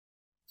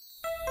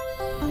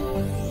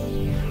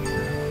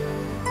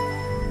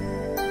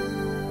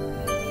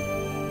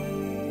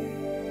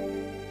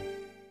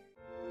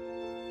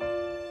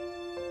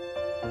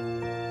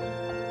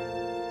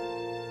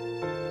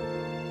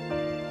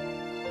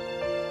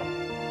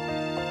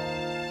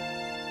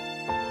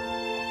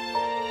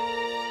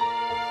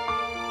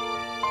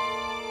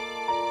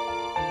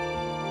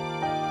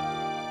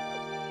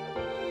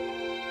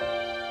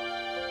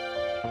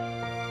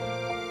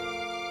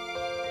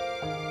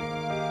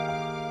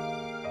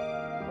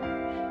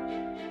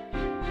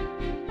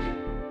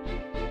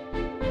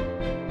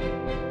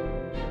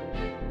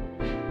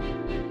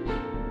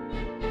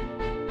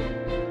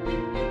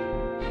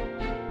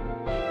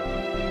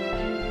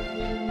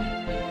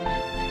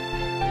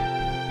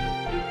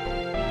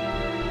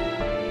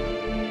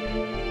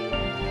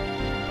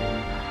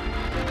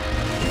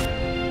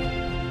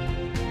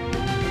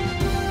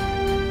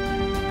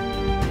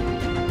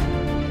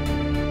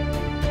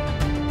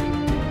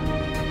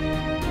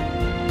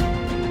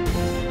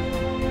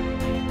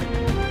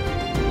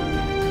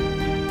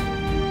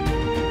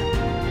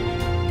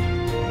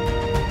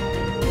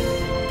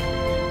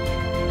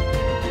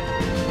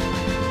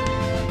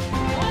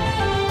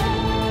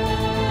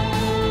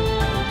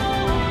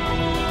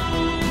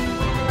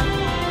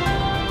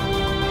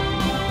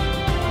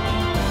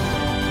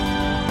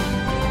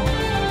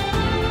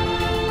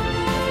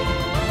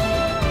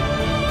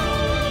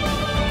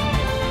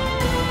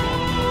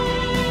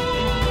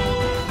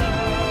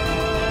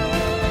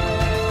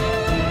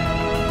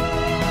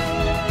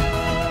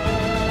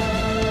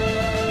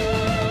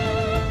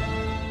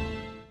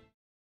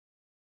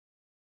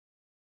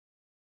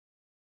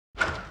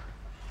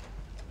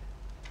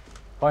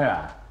方远，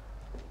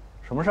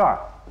什么事儿？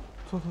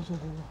坐。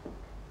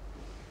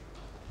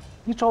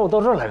你找我到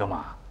这儿来干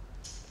嘛？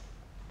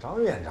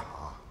张院长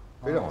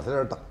非让我在这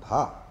儿等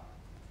他。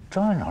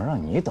张院长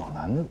让你等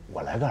他，那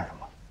我来干什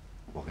么？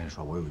我跟你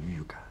说，我有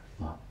预感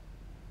啊，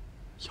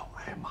要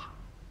挨骂，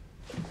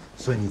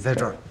所以你在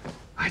这儿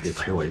还得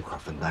陪我一块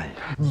分担一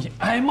下。你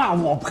挨骂，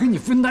我陪你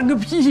分担个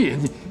屁！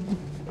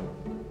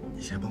你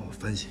先帮我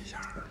分析一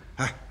下，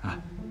哎啊，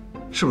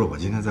是不是我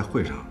今天在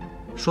会上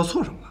说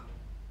错什么了？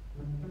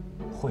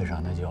会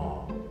上那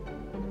叫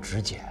直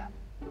检，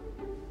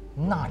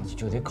那你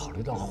就得考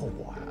虑到后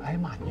果呀。挨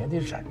骂你也得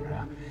忍着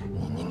呀。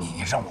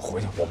你让我回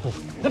去，我不回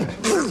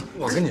去。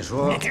我跟你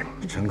说，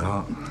陈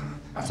康，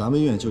咱们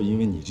院就因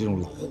为你这种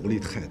老狐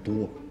狸太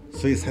多，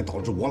所以才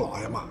导致我老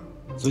挨骂。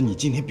所以你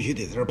今天必须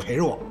得在这儿陪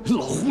着我。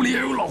老狐狸也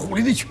有老狐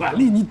狸的权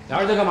利。你俩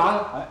人在干嘛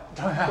呢？哎，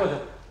张远，过去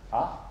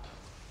啊，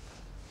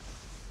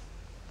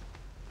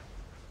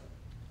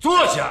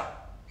坐下。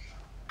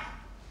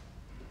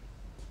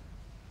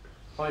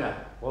方远，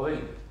我问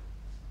你，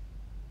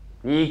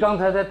你刚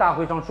才在大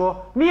会上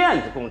说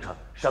面子工程，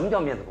什么叫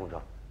面子工程？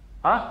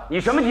啊，你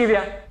什么级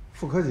别？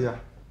副科级啊。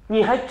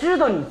你还知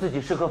道你自己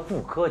是个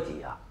副科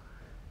级啊？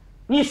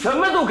你什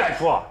么都敢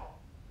说。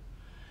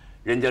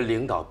人家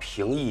领导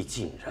平易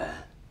近人，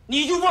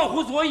你就忘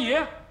乎所以？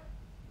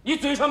你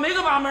嘴上没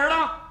个把门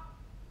的？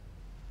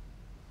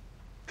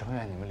张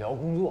远，你们聊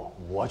工作，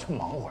我去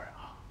忙会儿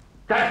啊。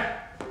站！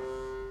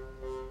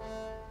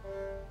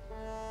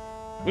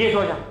你也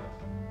坐下。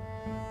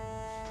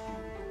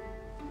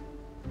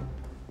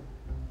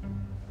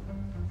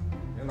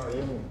领导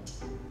一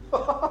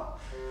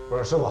不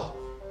是师傅，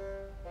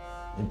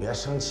你别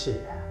生气，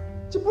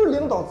这不是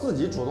领导自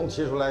己主动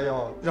提出来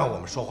要让我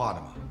们说话的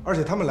吗？而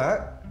且他们来，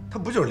他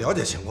不就是了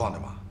解情况的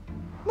吗？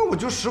那我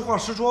就实话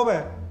实说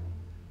呗。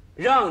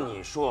让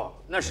你说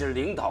那是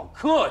领导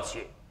客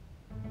气，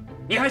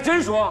你还真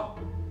说？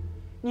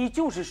你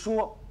就是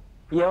说，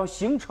也要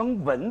形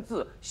成文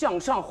字向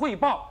上汇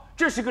报，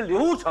这是个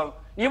流程，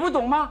你不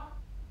懂吗？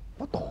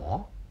不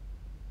懂，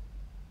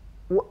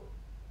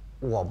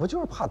我不就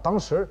是怕当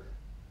时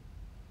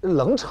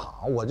冷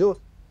场，我就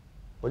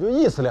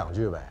意思两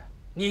句呗。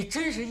你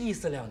真是意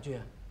思两句，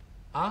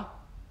啊？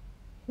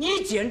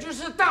你简直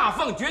是大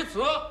放厥词！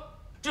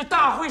这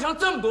大会上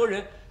这么多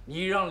人，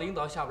你让领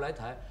导下不来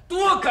台，多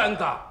尴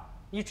尬，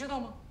你知道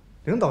吗？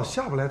领导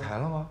下不来台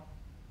了吗？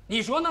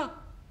你说呢？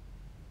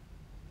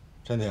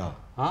山婷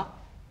啊，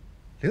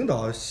领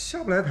导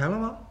下不来台了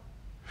吗？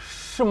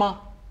是吗？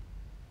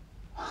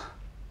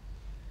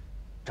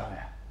张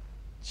远，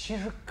其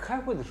实开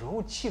会的时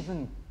候气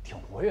氛挺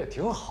活跃，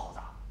挺好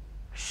的。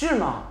是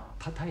吗？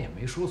他也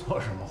没说错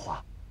什么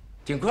话，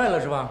挺快乐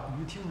是吧？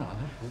于厅长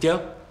他停。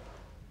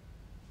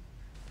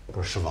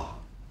不是师傅，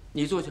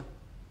你坐下。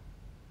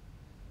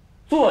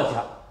坐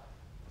下。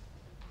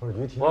不是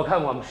于婷，我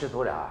看我们师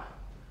徒俩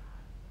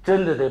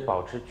真的得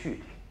保持距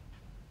离，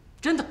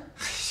真的。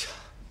哎呀，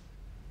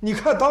你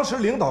看当时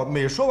领导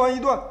每说完一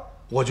段，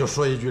我就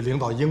说一句领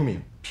导英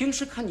明。平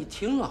时看你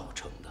挺老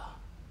成的，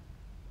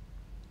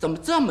怎么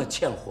这么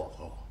欠火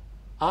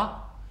候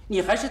啊？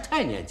你还是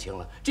太年轻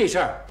了，这事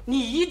儿你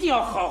一定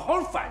要好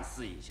好反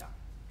思一下，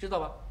知道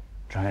吧？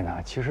张院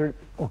长，其实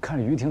我看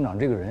于厅长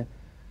这个人，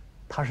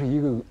他是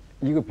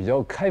一个比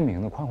较开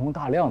明的、宽宏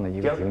大量的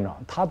一个厅长。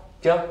他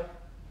行，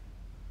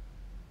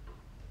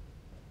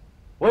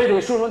我也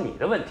得说说你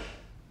的问题。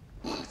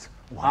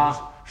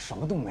我什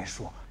么都没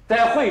说，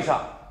在会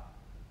上，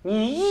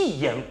你一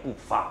言不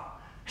发，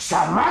什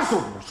么都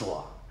不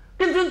说，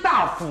跟尊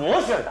大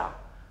佛似的。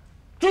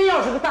真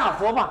要是个大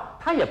佛吧，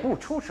他也不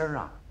出声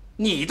啊。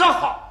你倒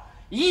好，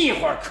一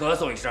会儿咳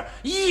嗽一声，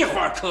一会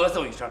儿咳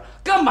嗽一声，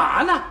干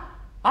嘛呢？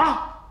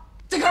啊，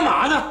这干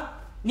嘛呢？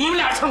你们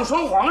俩唱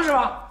双簧是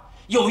吧？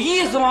有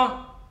意思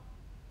吗？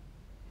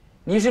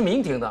你是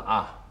民庭的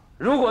啊，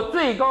如果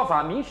最高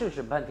法民事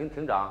审判庭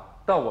庭长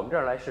到我们这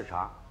儿来视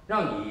察，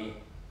让你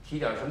提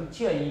点什么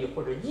建议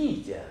或者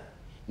意见，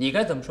你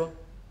该怎么说？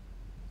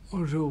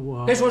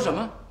我该说什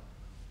么？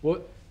我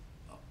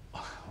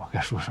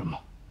该说什么？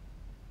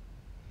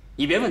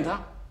你别问他，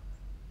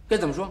该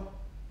怎么说？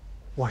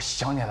我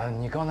想起来了，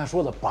你刚才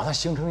说的，把它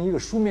形成一个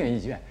书面意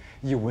见，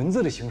以文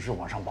字的形式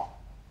往上报。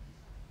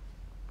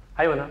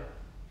还有呢？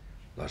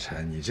老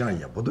陈，你这样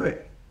也不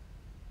对。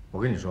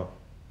我跟你说，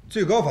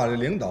最高法的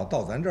领导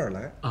到咱这儿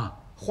来啊，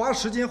花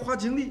时间花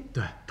精力，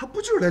对，他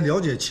不就是来了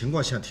解情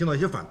况，想听到一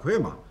些反馈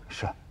吗？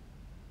是，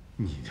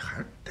你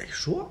还得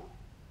说。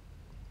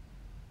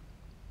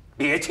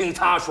别听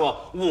他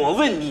说，我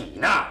问你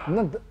呢。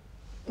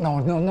那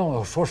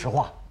我说实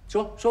话，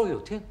说给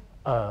我听。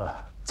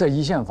在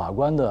一线法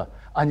官的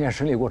案件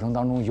审理过程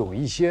当中，有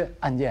一些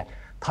案件，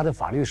它的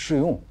法律适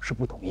用是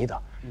不统一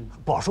的，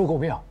饱受诟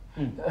病。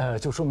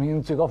就说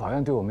明最高法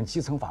院对我们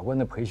基层法官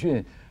的培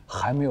训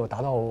还没有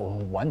达到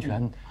完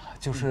全，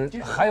就是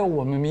还有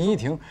我们民一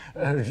庭，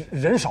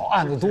人少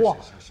案子多，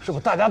是吧？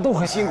大家都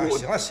很辛苦。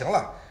行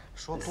了，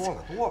说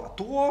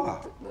多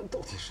了。那到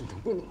底是能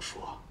不能说？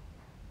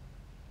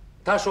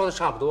他说的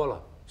差不多了，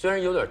虽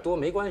然有点多，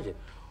没关系，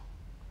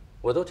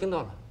我都听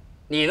到了。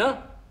你呢？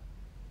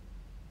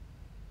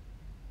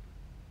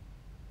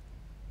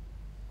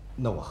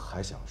那我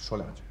还想说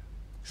2句。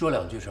说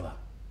2句是吧？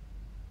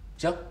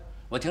行，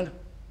我听着。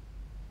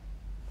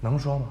能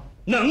说吗？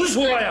能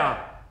说呀。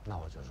那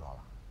我就说了。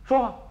说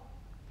吧。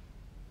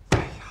哎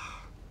呀，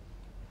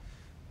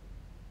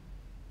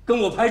跟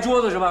我拍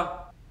桌子是吧？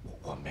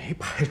我没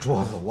拍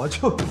桌子，我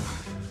就……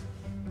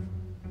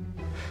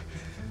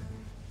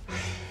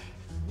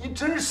你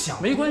真是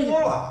想没关系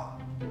多了。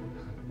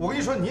我跟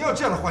你说，你要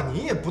这样的话，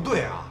你也不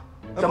对啊。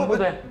怎么不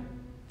对？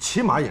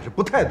起码也是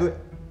不太对。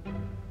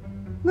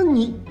那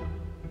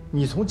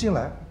你从进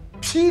来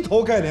劈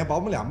头盖脸把我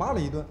们俩骂了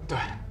一顿，对，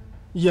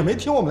也没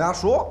听我们俩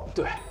说，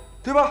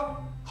对吧？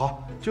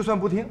好，就算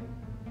不听，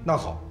那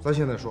好，咱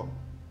现在说，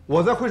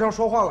我在会上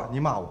说话了，你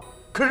骂我，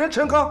可人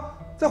陈康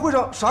在会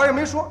上啥也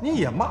没说，你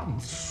也骂，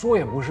说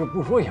也不是，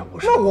不说也不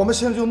是。那我们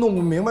现在就弄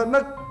不明白，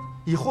那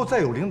以后再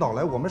有领导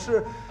来，我们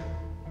是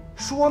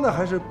说呢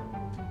还是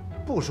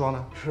不说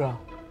呢？是啊，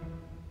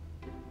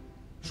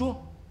说，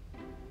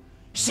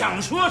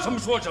想说什么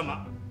说什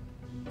么，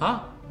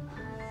啊？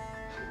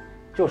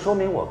就说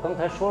明我刚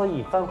才说了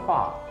一番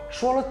话，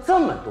说了这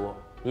么多，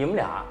你们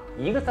俩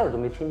一个字儿都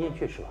没听进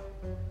去是吧？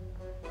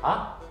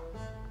啊？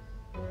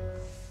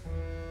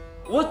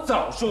我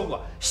早说过，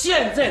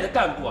现在的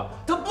干部啊，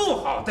他不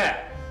好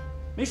带。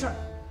没事儿，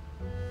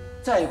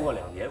再过2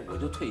年我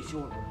就退休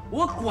了，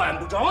我管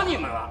不着你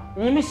们了，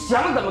你们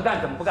想怎么干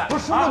怎么不干。不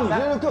是，师傅，你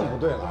这就更不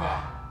对了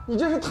啊！你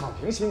这是躺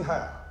平心态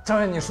啊！张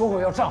远，你说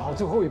过要站好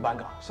最后一班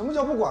岗。什么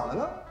叫不管了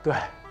呢？对，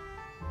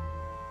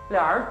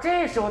俩人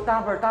这时候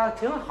搭配搭的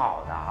挺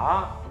好的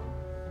啊，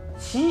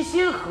齐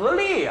心合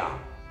力呀，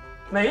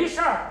没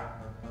事儿，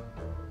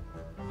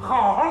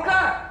好好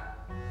干。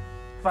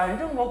反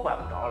正我管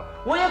不着了，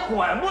我也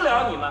管不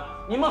了你们，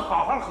你们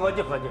好好合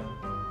计合计。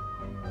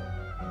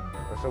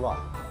师傅，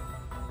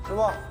师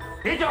傅，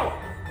别叫我。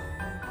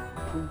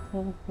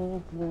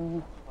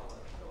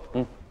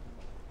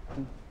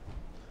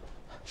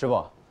师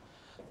傅，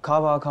咔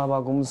吧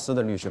公司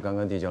的律师刚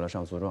刚递交了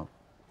上诉状。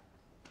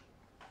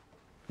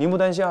您不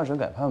担心2审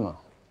改判吗？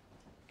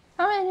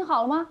张瑞，你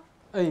好了吗？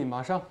哎，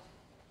马上。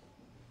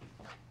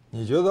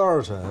你觉得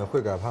2审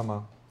会改判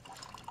吗？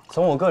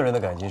从我个人的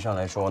感情上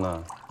来说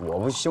呢，我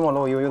不希望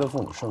乐悠悠的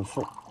父母胜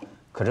诉，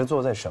可是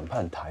坐在审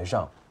判台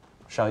上，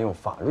是要用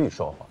法律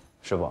说话。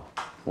师傅，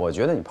我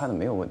觉得你判的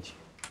没有问题。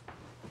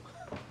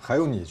还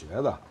有你觉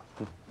得？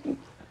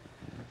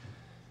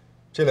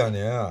这2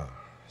年啊，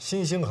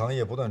新兴行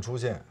业不断出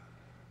现，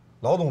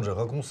劳动者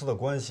和公司的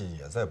关系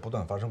也在不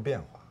断发生变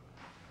化，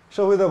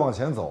社会在往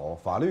前走，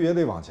法律也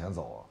得往前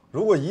走。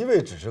如果一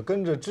味只是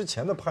跟着之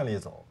前的判例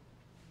走，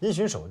因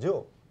循守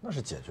旧，那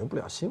是解决不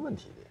了新问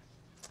题的。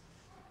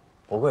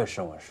不愧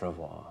是我师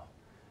傅啊，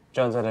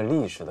站在了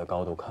历史的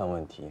高度看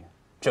问题，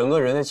整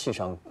个人的气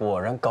场果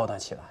然高大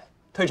起来。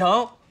退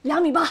场。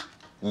2.8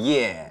米。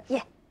耶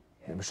耶！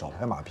你们少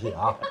拍马屁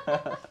啊！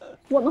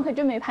我们可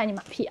真没拍你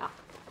马屁啊！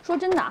说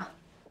真的，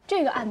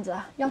这个案子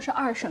要是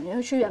2审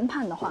要是原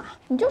判的话，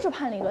你就是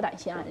判了一个歹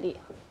心案例。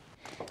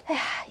哎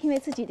呀，因为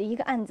自己的一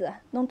个案子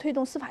能推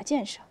动司法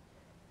建设，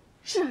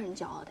是让人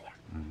骄傲的呀。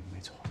没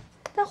错。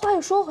但话又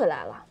说回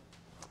来了，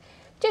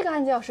这个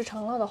案子要是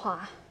成了的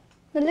话，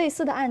那类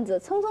似的案子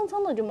蹭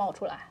的就冒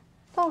出来，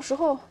到时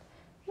候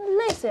那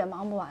累死也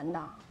忙不完的。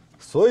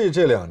所以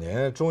这2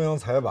年，中央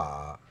才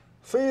把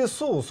非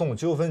诉讼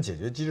纠纷解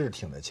决机制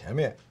挺在前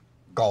面，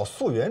搞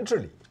溯源治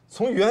理，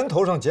从源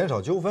头上减少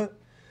纠纷，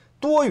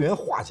多元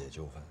化解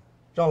纠纷，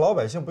让老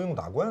百姓不用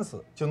打官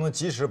司就能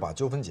及时把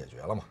纠纷解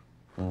决了嘛。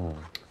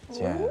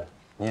姐，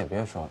你也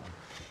别说了，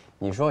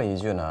你说一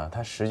句呢，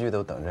他10句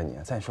都等着你。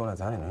再说了，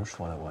咱也能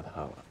说得过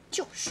他吗？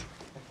就是，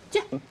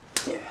姐，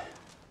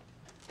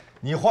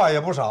你话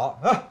也不少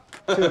啊，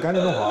这个赶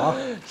紧弄好啊。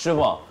师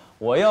傅，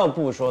我要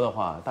不说的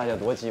话，大家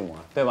多寂寞啊，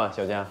对吧，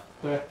小佳？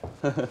对。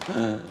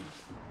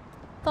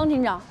方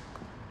厅长，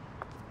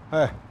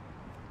哎，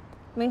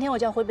明天我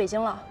就要回北京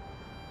了，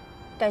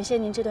感谢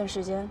您这段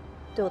时间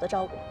对我的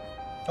照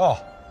顾。哦，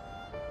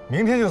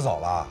明天就走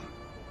了，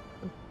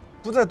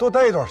不再多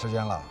待一段时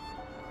间了。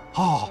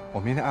好，我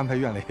明天安排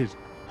院里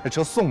开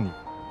车送你，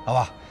好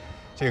吧？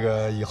这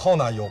个以后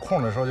呢，有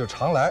空的时候就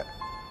常来，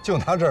就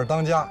拿这儿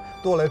当家，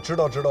多来指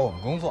导指导我们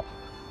工作。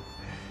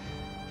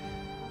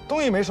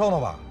东西没收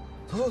呢吧？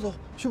走，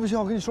去不去？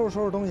我给你收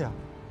拾东西啊。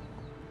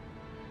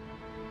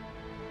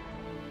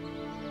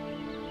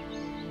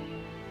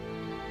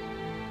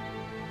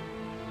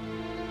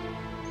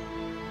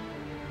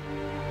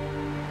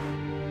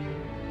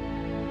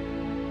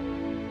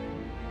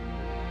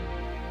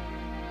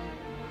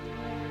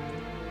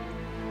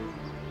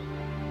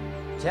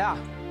谁啊？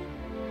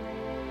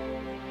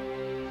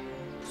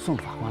宋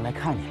法官来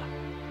看你了。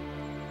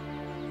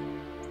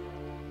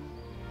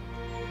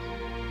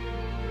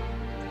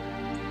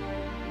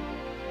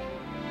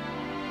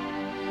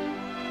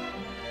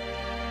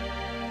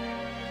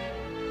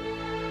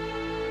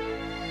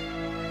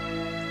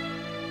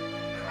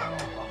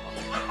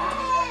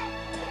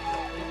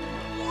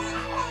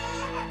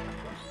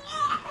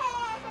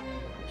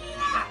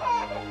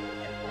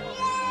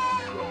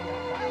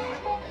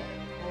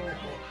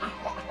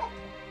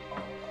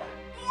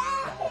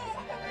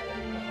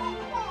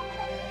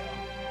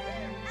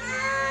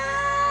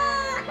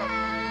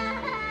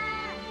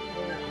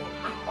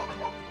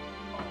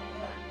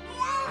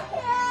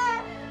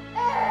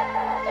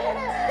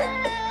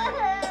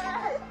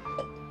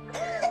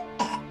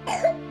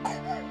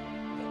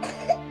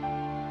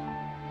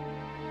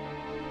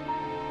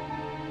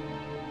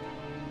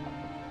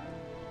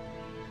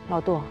老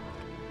杜，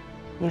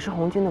你是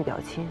红军的表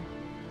亲，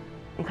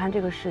你看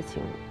这个事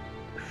情，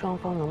双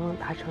方能不能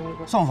达成一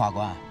个？宋法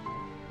官，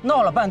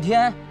闹了半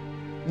天，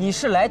你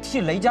是来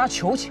替雷家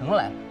求情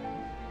来了。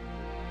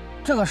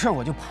这个事儿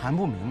我就盘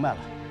不明白了，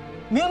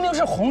明明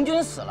是红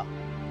军死了，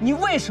你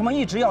为什么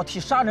一直要替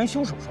杀人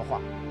凶手说话？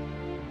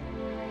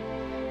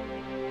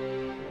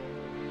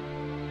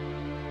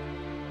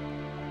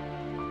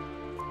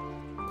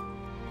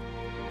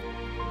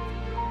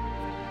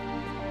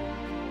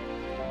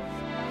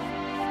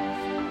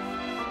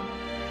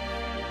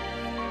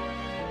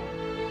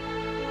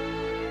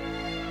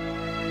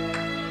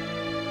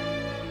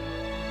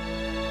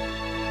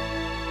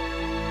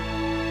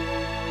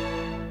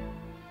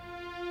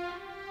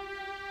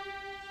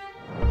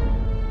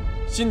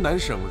 新南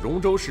省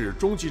荣州市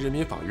中级人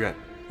民法院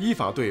依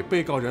法对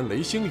被告人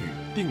雷星宇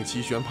定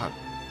期宣判，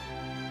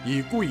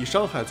以故意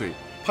伤害罪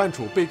判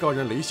处被告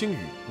人雷星宇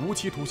无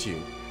期徒刑，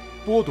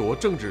剥夺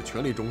政治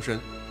权利终身，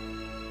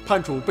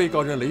判处被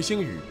告人雷星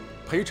宇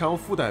赔偿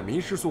附带民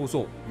事诉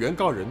讼原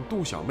告人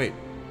杜小妹、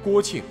郭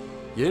庆、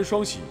严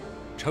双喜、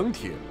程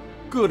铁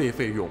各类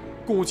费用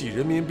共计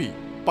人民币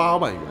8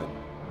万元。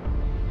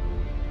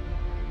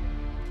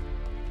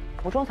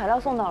补充材料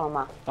送到了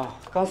吗？啊，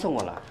刚送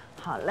过来。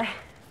好嘞。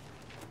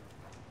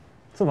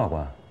 司法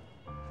官，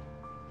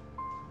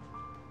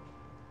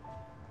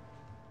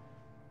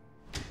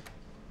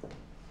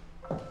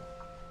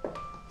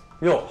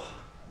哟，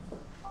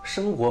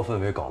生活氛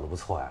围搞得不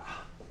错呀，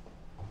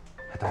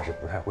但是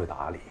不太会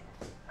打理，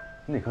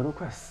那颗都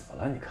快死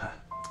了，你看。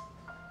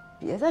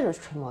别在这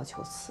吹毛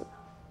求疵。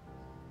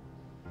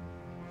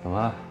怎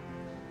么，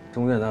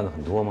中院的案子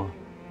很多吗？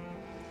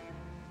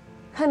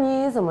看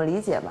你怎么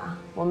理解吧。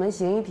我们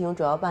刑一庭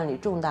主要办理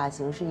重大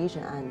刑事一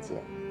审案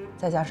件，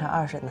再加上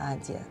2审的案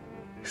件。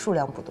 数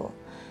量不多，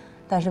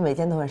但是每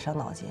件都很伤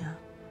脑筋啊。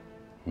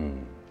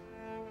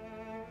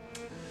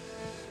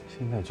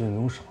现在卷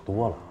宗少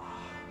多了啊。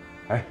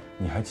哎，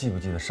你还记不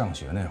记得上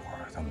学那会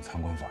儿，咱们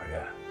参观法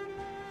院，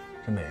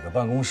这每个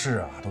办公室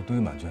啊都堆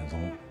满卷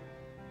宗，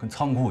跟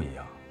仓库一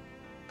样。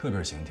特别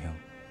是刑厅，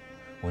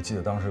我记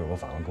得当时有个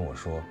法官跟我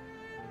说，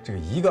这个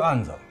一个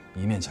案子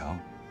一面墙，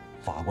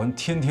法官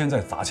天天在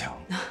砸墙。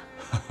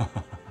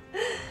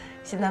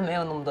现在没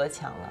有那么多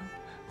墙了。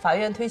 法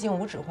院推行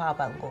无纸化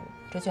办公，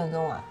这卷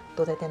宗啊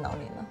都在电脑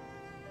里呢。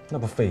那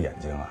不费眼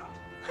睛啊？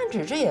看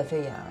纸质也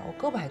费眼啊，我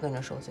胳膊还跟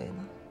着受罪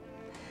呢。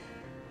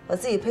我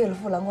自己配了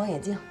副蓝光眼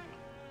镜，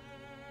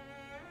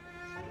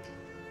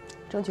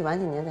争取晚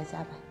几年再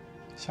瞎呗。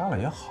瞎了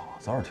也好，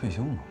早点退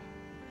休嘛。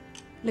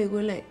累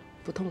归累，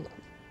不痛苦，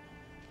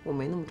我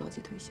没那么着急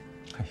退休。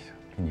哎呀，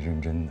给你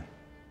认真的。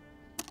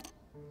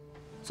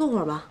坐会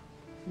儿吧，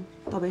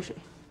倒杯水。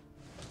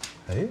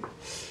哎，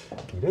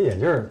你这眼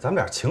镜咱们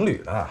俩情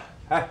侣的。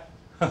 哎，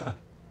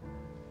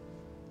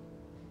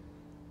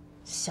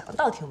想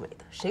倒挺美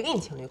的，谁给你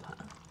情侣款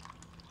啊？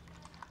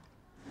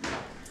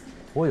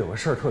我有个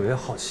事儿特别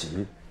好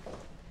奇，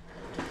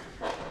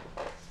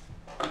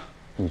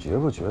你觉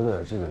不觉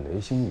得这个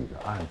雷星宇的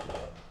案子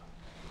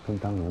跟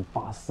当年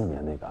84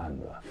年那个案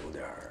子有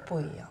点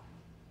不一样？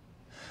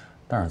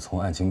但是从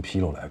案情披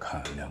露来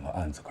看，两个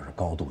案子可是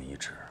高度一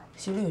致。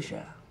徐律师，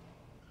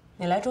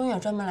你来中院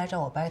专门来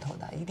找我 battle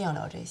的，一定要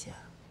聊这些。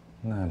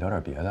那聊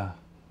点别的。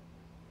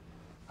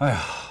 哎呀，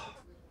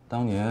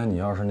当年你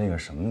要是那个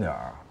什么点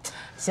儿，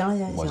行了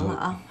行了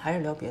啊，还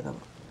是聊别的吧。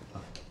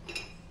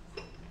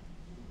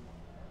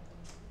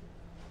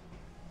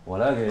我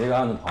来给一个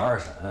案子跑2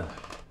审。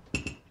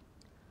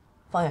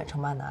方远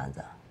承办的案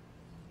子，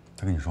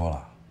他跟你说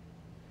了？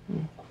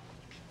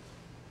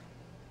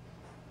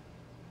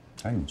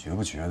哎，你觉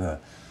不觉得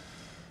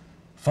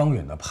方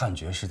远的判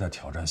决是在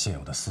挑战现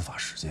有的司法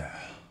实践？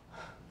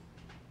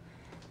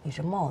 你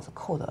这帽子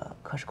扣的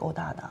可是够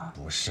大的啊！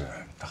不是，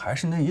他还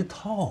是那一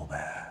套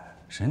呗，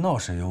谁闹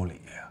谁有理。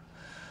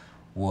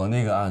我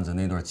那个案子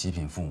那对极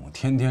品父母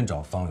天天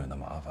找方远的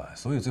麻烦，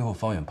所以最后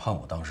方远判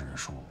我当事人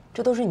输。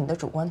这都是你的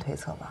主观推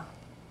测吧？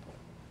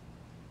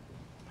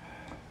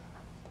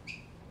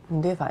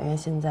你对法院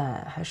现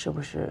在还是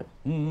不是？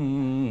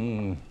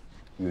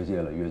越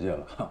界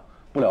了，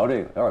不聊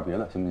这个，聊点别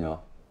的，行不行？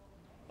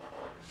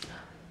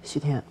徐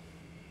天。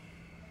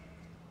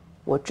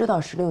 我知道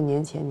16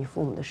年前你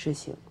父母的事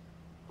情，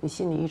你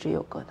心里一直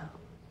有疙瘩，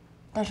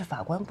但是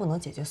法官不能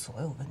解决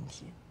所有问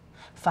题，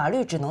法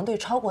律只能对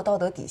超过道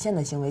德底线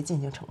的行为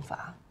进行惩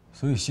罚。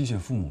所以吸血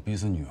父母逼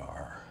死女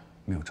儿，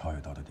没有超越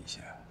道德底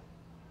线。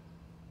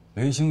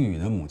雷星宇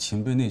的母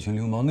亲被那群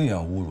流氓那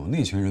样侮辱，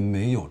那群人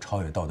没有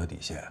超越道德底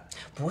线。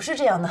不是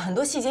这样的，很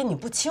多细节你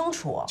不清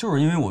楚。就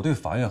是因为我对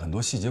法院很多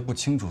细节不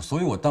清楚，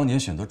所以我当年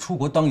选择出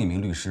国当一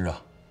名律师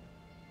啊。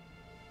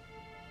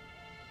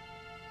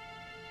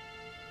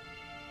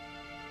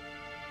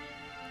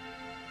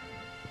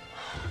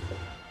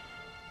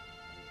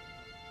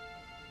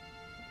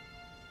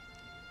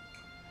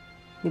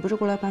 你不是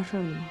过来办事儿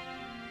的吗？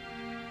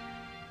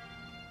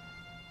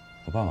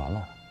我办完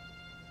了，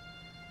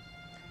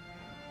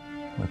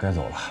我该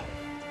走了。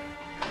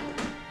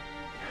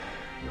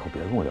以后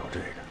别跟我聊这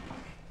个。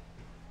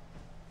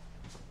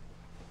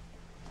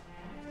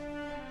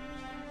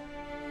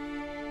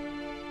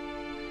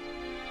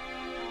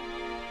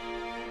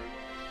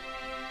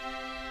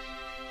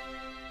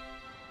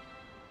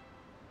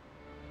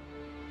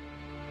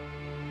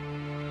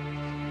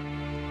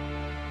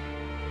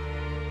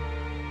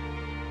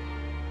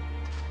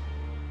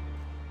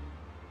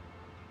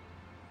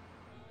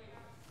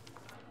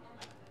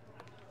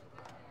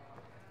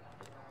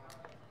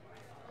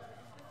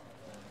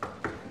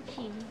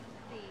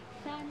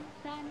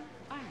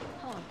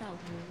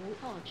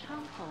超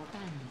好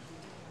办理。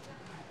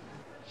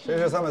谁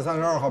是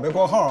332号？别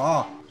挂号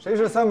啊！谁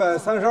是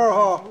332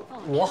号？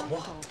我。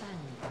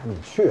你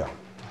去啊！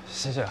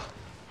谢谢啊。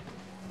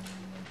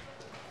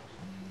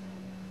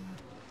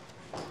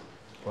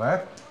喂，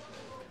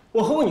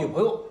我和我女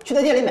朋友去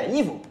他店里买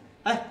衣服，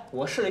哎，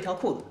我试了一条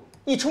裤子，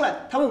一出来，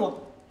他问我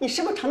你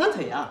是不是长短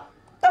腿呀？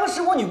当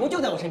时我女朋友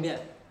就在我身边，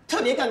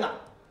特别尴尬。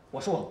我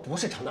说我不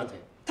是长短腿，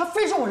他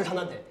非说我是长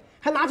短腿，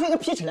还拿出一个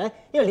皮尺来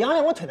要量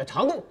量我腿的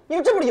长度。你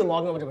说这不是有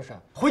毛病吗？这不是？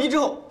回去之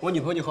后，我女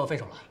朋友就和我分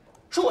手了，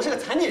说我是个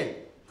残疾人，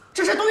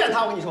这事都怨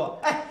他。我跟你说，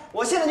哎，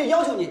我现在就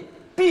要求你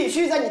必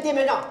须在你店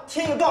面上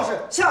贴一个告示，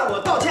向我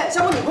道歉，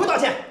向我女朋友道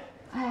歉。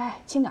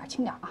哎，轻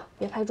点啊，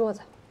别拍桌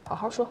子，好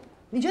好说。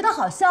你觉得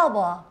好笑不？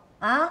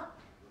啊？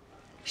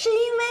是因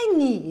为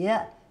你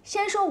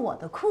先说我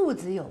的裤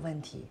子有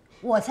问题，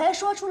我才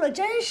说出了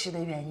真实的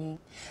原因。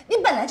你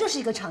本来就是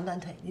一个长短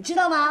腿，你知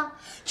道吗？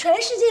全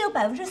世界有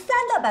3%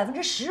到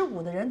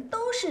15%的人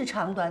都是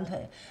长短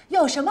腿，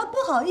有什么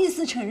不好意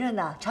思承认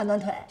的？长短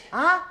腿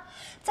啊！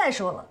再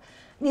说了，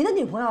你的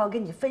女朋友要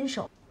跟你分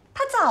手，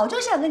她早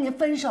就想跟你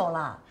分手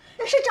了，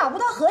是找不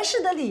到合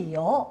适的理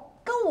由。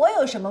跟我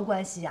有什么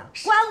关系呀？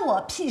关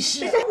我屁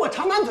事！我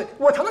长短腿，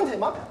我长短腿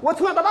吗？我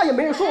从小到大也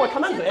没人说我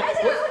长短腿。哎，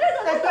这个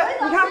对，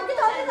你看，你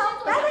走，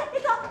来，你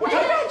走。我跟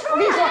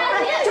你说，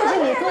就是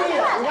你故意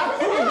的，你看，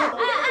怎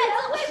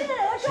么回事？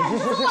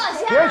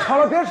行，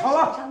别吵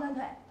了。长短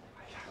腿。哎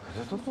呀，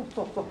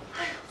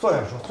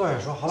坐下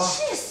说，好了。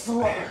气死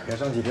我了！别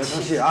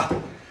生气啊！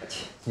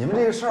你们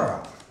这个事儿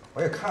啊，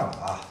我也看了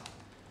啊，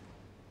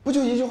不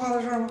就一句话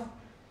的事儿吗？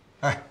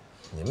哎，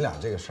你们俩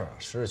这个事儿啊，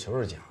实事求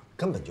是讲。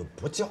根本就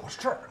不叫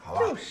事儿，好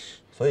吧？就是。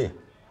所以，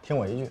听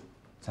我一句，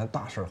咱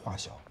大事化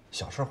小，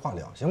小事化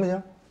了，行不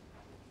行？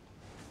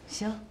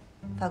行，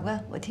法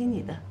官，我听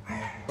你的。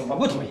哎，我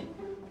不同意，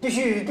必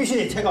须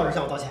得贴告示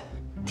向我道歉。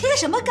贴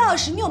什么告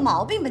示？你有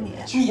毛病吧你？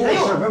你没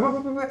有？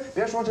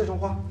别说这种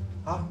话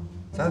啊！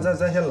咱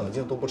先冷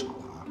静，都不吵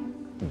了啊！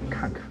你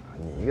看看啊，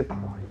你一个大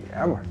老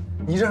爷们儿，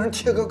你让人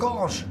贴个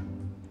告示，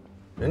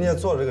人家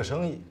做这个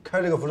生意，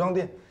开这个服装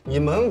店。你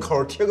门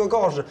口贴个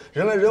告示，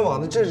人来人往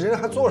的，这人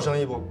还做生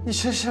意不？你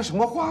些什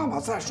么话嘛？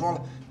再说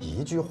了，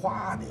一句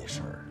话的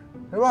事儿，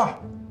是吧？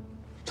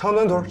长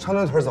短腿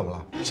怎么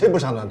了？谁不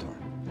长短腿？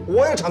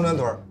我也长短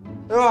腿，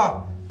对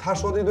吧？他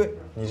说的对，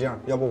你这样，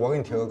要不我给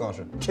你贴个告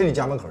示，贴你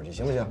家门口去，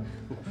行不行？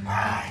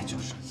哎，就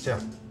是这样，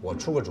我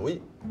出个主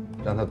意，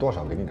让他多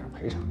少给你点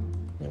赔偿，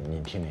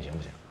你听听行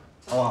不行？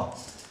好不好？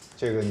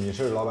这个你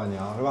是老板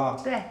娘是吧？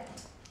对。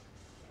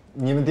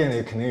你们店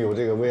里肯定有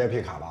这个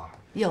VIP 卡吧？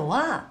有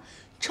啊。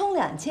充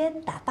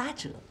2000打8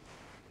折，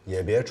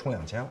也别充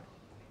2000了，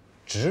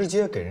直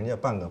接给人家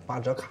办个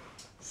8折卡。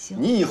行，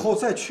你以后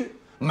再去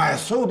买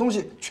所有东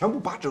西全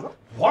部8折。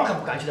我可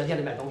不敢去他店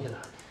里买东西了。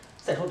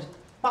再说这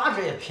8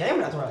折也便宜不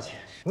了多少钱。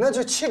那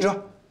就7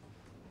折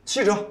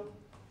，7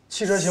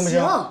折行不行？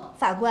行，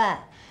法官，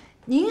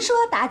您说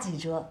打几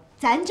折，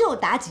咱就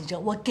打几折，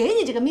我给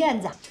你这个面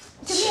子。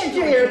这面子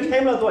也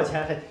便宜不了多少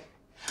钱。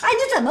哎，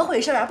你怎么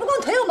回事啊？不光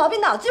腿有毛病，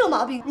脑子有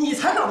毛病。你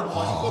才脑子不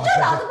好。你这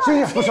脑子不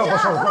好，不说，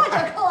多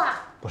大折扣啊？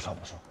不说。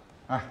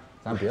哎，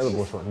咱别的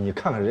不说，你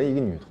看看人一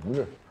个女同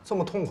志这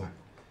么痛快，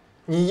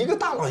你一个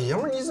大老爷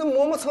们儿，你这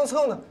磨磨蹭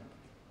蹭的，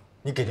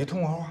你给句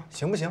痛快话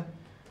行不行？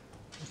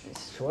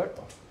说。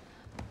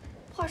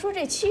话说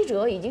这7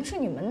折已经是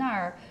你们那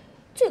儿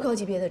最高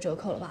级别的折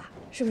扣了吧？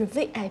是不是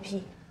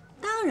VIP？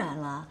当然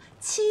了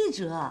，7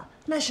折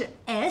那是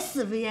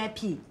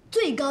SVIP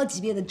最高级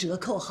别的折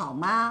扣，好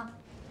吗？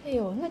哎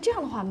呦，那这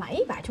样的话，买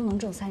100就能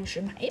挣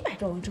30，买100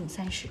就能挣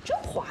30，真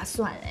划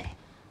算哎！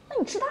那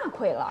你吃大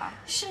亏了。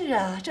是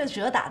啊，这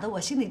折打得我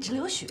心里直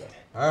流血。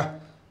哎，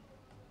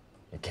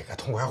你给个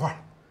痛快话，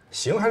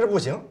行还是不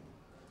行？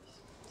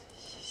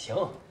行，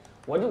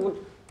我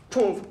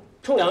冲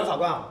2位法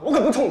官啊，我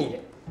可不冲你。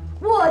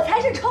我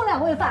才是冲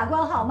2位法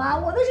官好吗？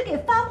我都是给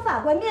方法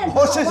官面子。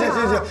哦，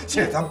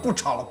行，咱不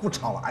吵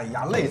了。哎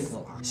呀，累死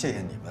了，谢谢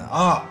你们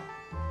啊，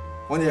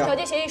王姐。调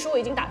解协议书我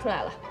已经打出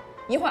来了，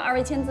一会儿2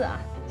位签字啊。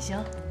行，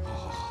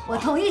好，我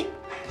同意。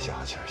消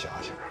消气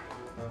儿。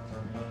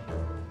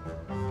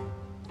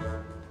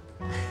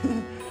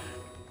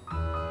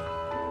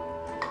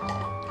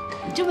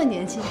你这么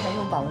年轻还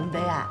用保温杯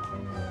啊？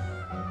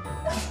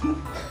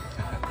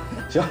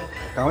行，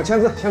赶快签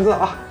字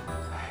啊！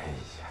哎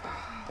呀，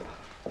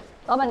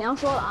老板娘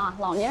说了啊，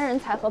老年人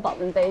才喝保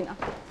温杯呢。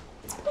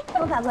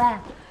周法官，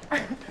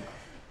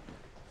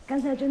刚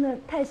才真的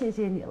太谢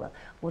谢你了，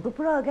我都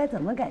不知道该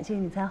怎么感谢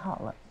你才好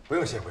了。不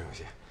用谢，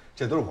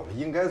这都是我们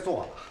应该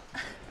做的。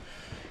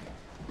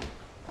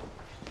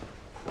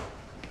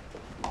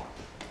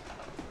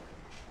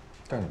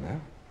干什么呀？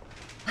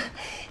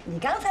你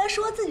刚才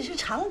说自己是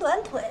长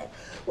短腿，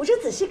我这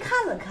仔细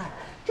看了看，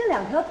这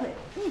2条腿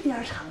一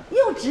边长，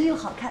又直又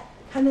好看，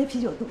还没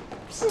啤酒肚，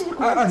屁股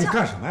翘。你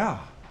干什么呀？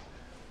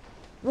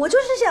我就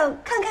是想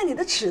看看你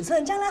的尺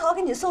寸，将来好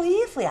给你送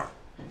衣服呀。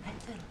哎，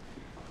对了，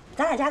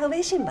咱俩加个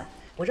微信吧。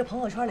我这朋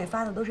友圈里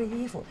发的都是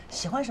衣服，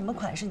喜欢什么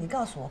款式你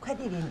告诉我，快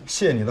递给你。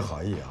谢你的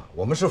好意啊，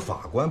我们是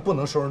法官，不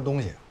能收人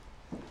东西。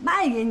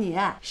卖给你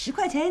10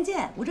块钱一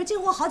件，我这进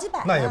货好几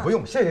百。那也不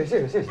用，谢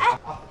谢。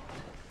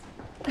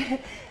哎，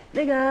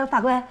那个法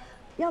官，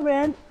要不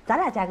然咱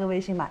俩加个微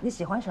信吧？你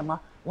喜欢什么，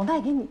我卖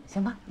给你，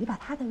行吗？你把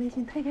他的微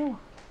信推给我。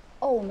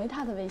哦，我没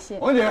他的微信。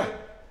王姐，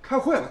开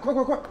会了，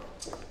快！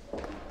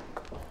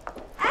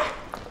哎，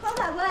方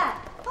法官，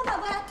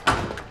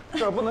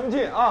这儿不能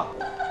进啊！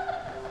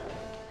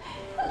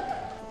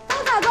方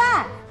法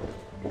官，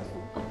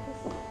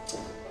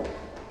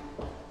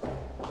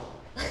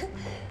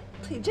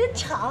腿真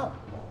长。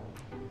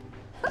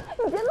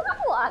你别拉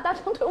我啊，大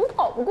长腿，我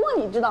跑不过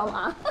你，知道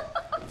吗？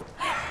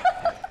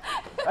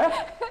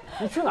哎，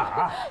你去哪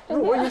儿啊？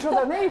入围仪式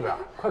在那边，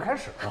快开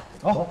始了。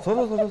哦，走。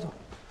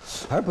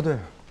哎，不对，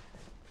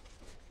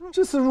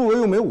这次入围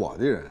又没我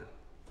的人，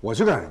我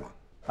去干什么？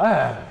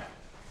哎，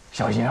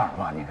小心眼儿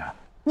吧，你看，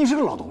你是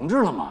个老同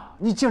志了嘛，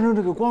你见证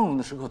这个光荣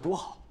的时刻多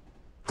好。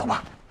走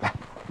吧，来，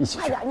一起去。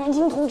快点，年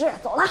轻同志，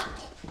走了。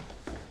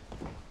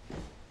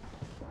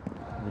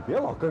你别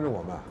老跟着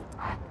我们。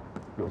哎，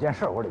有件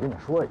事我得跟你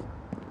说一下。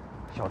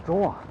小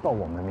周啊，到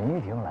我们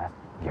民庭来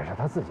也是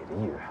他自己的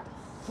意愿。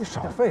你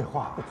少废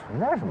话，不存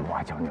在什么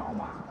挖墙脚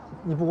嘛。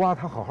你不挖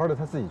他好好的，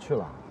他自己去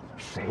了。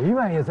谁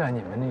愿意在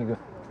你们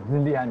那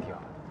立案庭？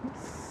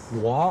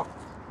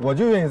我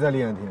就愿意在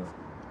立案庭。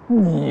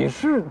你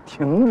是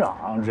庭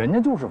长，人家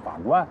就是法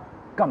官，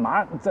干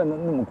嘛在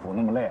那么苦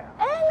那么累啊？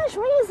哎，那什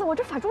么意思？我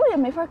这法助也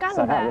没法干了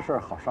呗。咱俩的事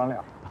好商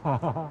量。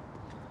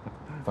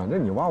反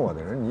正你挖我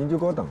的人，你就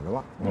给我等着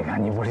吧。你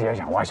看，你不是也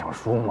想挖小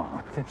叔吗？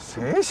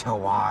谁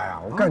想挖呀？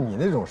我干你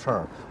那种事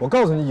儿，我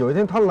告诉你，有一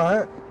天他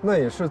来，那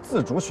也是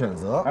自主选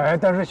择。哎，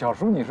但是小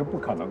叔你是不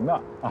可能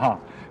的啊！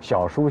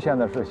小叔现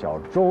在是小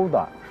周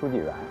的书记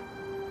员，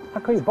他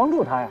可以帮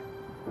助他呀。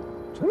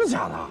真的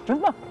假的？真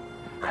的。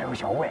还有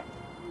小魏，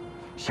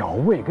小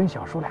魏跟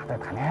小叔俩在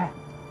谈恋爱。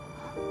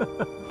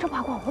这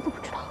八卦我怎么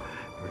不知道？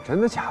不是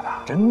真的假的？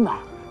真的，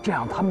这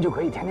样他们就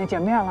可以天天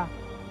见面了。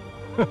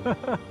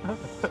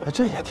哎，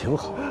这也挺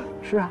好。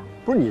是啊，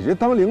不是你这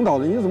当领导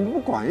的，你怎么不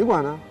管一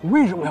管呢？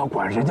为什么要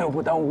管？人家又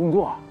不耽误工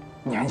作。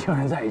年轻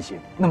人在一起，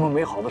那么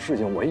美好的事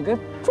情，我应该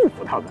祝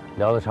福他们。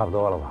聊得差不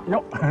多了吧？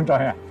哟，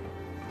张燕，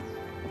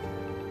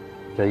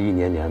这一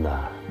年年的，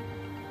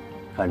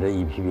看着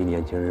一批批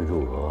年轻人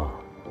入俄，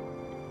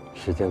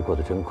时间过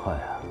得真快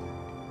啊。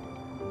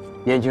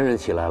年轻人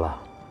起来了，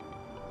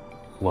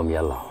我们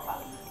也老了。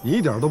你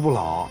一点都不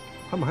老，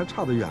他们还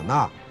差得远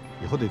呢。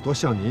以后得多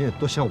向您，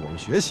多向我们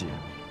学习。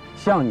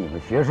向你们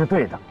学是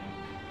对的，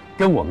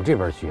跟我们这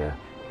边学，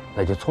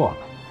那就错了。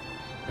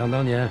想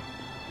当年，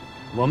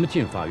我们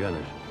进法院的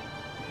时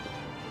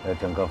候，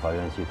整个法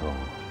院系统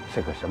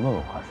是个什么文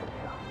化水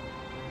平啊？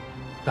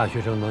大学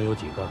生能有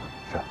几个？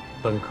是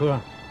本科，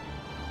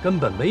根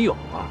本没有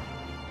啊。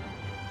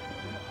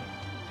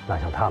那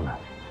像他们，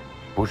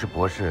不是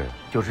博士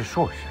就是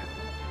硕士，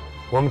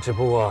我们只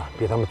不过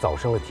比他们早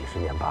生了几十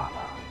年罢了。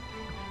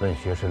论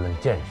学识，论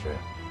见识，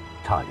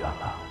差远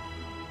了。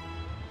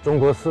中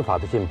国司法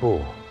的进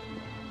步，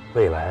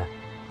未来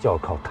就要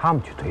靠他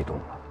们去推动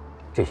了。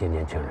这些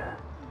年轻人，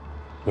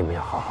你们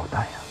要好好带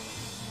呀。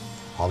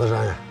好的，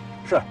张燕。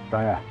是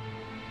张燕。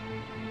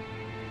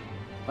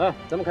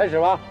咱们开始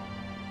吧。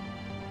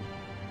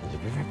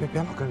你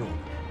别老跟着我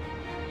们。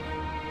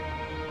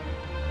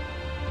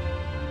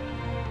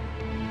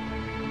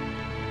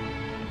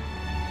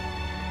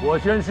我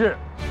宣誓，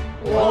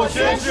我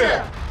宣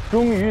誓，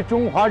忠于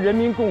中华人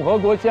民共和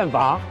国宪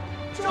法，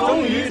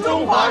忠于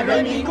中华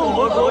人民共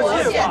和国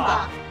宪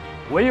法，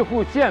维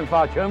护宪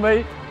法权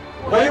威，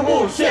维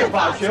护宪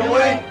法权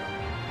威，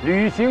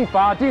履行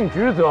法定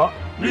职责，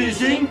履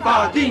行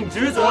法定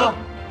职责，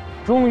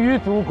忠于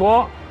祖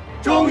国，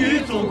忠于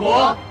祖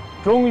国，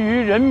忠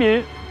于人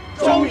民，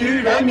忠于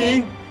人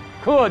民，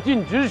恪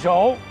尽职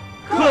守，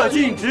恪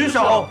尽职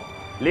守，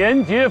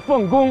廉洁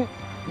奉公，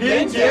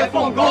廉洁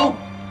奉公，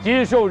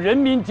接受人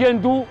民监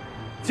督，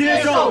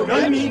接受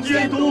人民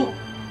监督，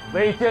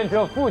为建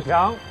设富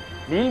强、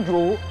民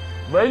主、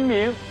文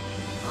明、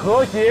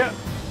和谐、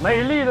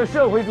美丽的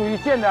社会主义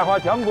现代化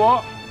强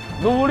国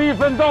努力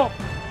奋斗，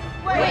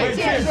为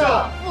建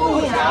设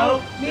富强、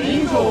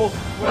民主、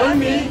文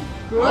明、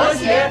和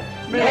谐、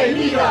美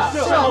丽的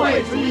社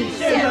会主义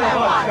现代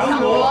化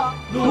强国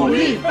努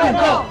力奋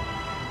斗。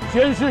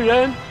宣誓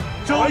人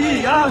周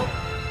易安。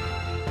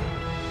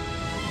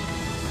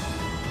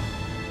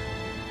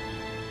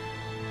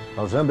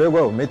老陈，别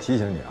怪我没提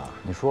醒你啊。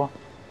你说，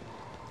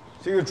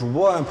这个主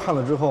播案判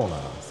了之后呢，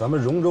咱们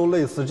荣州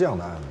类似这样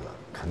的案子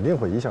肯定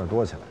会一下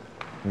多起来，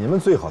你们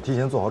最好提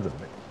前做好准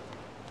备。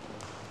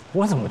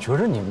我怎么觉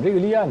着你们这个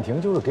立案庭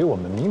就是给我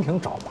们民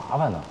庭找麻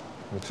烦呢？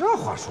你这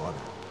话说的，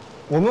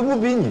我们不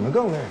比你们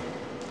更累。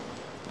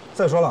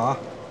再说了啊，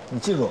你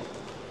记住，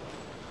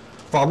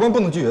法官不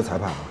能拒绝裁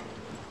判啊。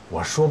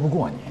我说不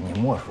过你，你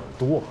墨水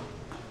多，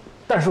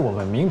但是我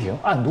们民庭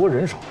案多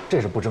人少，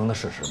这是不争的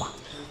事实吧？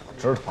我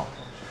知道。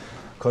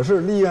可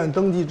是立案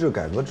登记制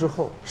改革之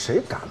后，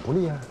谁敢不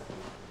立案？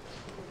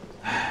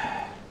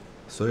唉，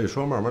所以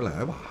说慢慢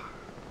来吧。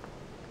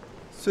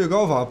最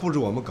高法布置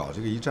我们搞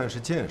这个一站式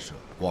建设，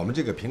我们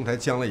这个平台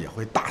将来也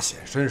会大显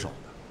身手的。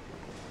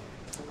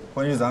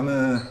关于咱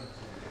们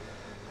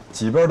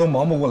几边都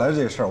忙不过来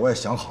这事儿，我也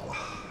想好了。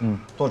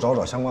多找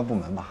找相关部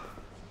门吧，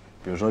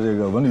比如说这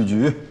个文旅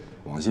局、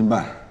网信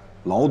办、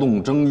劳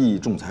动争议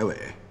仲裁委、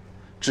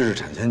知识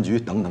产权局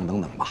等等等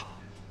等吧，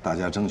大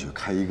家争取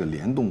开一个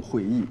联动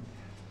会议，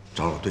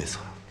找找对策。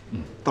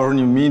到时候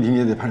你们民意庭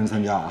也得派人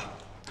参加啊。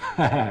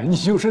你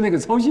就是那个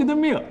操心的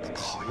命。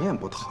讨厌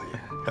不讨厌？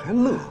还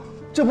乐？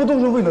这不都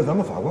是为了咱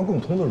们法官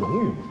共同的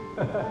荣誉吗？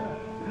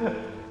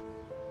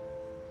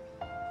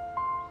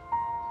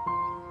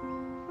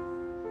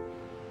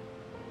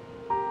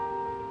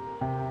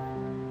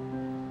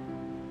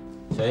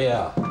小叶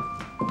啊，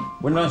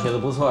文章写的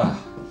不错啊。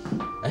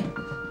哎，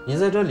你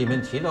在这里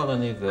面提到的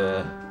那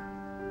个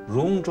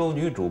荣州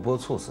女主播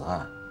猝死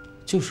案，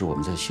就是我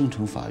们在兴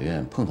城法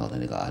院碰到的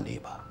那个案例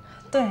吧？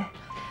对，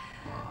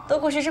都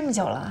过去这么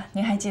久了，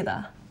您还记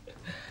得？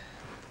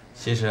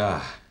其实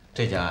啊，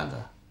这件案子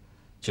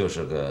就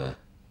是个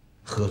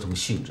合同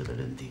性质的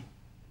认定。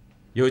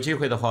有机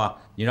会的话，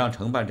你让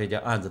承办这件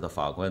案子的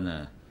法官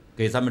呢，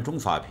给咱们中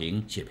法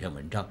庭写篇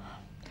文章。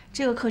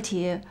这个课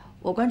题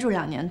我关注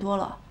2年多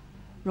了，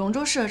荣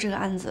州市的这个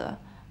案子，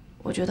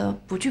我觉得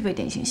不具备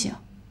典型性。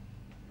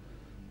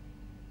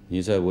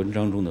你在文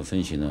章中的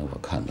分析呢，我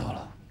看到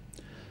了。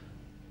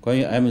关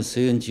于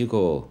MCN 机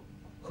构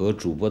和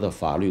主播的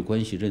法律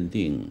关系认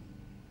定，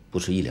不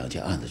是1、2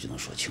件案子就能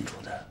说清楚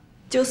的。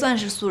就算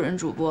是素人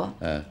主播，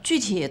具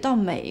体到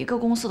每一个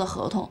公司的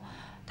合同，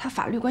他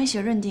法律关系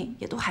的认定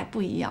也都还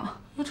不一样。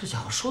那这家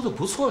伙说的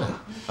不错呀！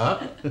啊，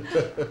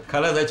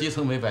看来在基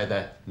层没白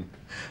待，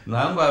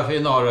难怪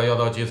非闹着要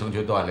到基层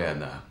去锻炼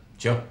呢。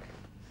行，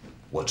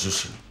我支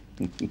持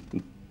你。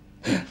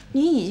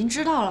你已经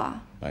知道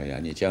了。哎呀，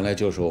你将来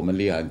就是我们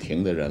立案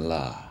庭的人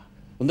了，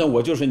那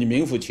我就是你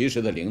名副其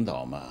实的领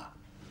导嘛。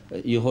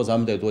以后咱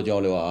们得多交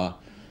流啊，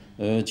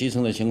基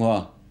层的情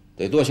况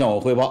得多向我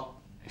汇报。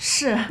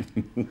是。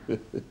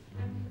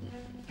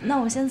那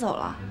我先走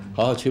了。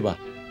好，去吧。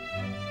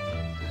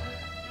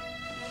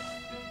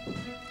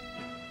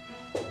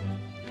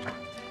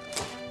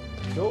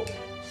哟，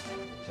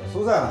小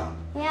苏在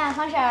呢。呀，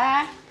方婶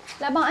儿，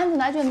来帮安子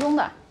拿卷宗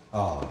的。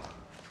啊。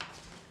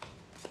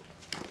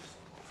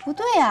不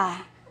对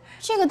呀，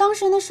这个当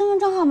事人的身份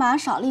证号码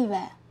少了一位。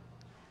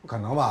不可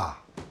能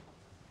吧？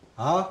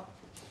啊？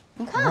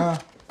你看，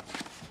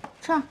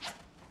这儿。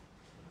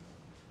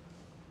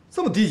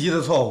这么低级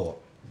的错误，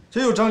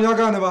这又张家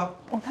干的吧？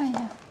我看一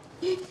下。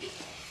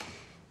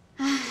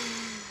哎，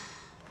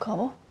可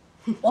不，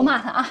我骂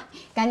他啊！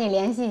赶紧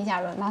联系一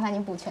下吧，麻烦你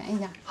补全一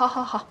下。好，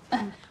好，好。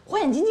火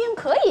眼金睛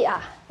可以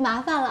啊，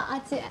麻烦了啊，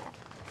姐。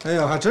哎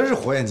呀，还真是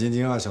火眼金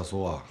睛啊，小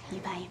苏啊。一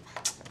般一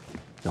般。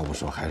要不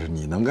说还是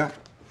你能干，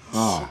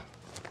啊。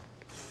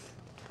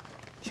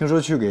听说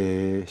去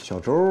给小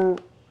周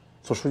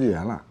做书记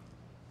员了。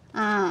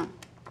啊。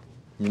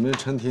你们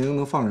陈婷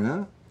能放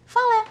人？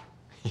放了呀。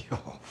哎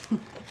呦，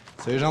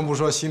嘴上不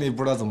说，心里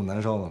不知道怎么难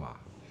受呢嘛。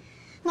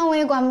那我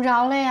也管不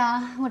着了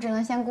呀，我只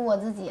能先顾我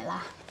自己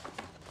了。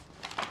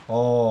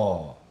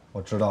哦，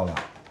我知道了，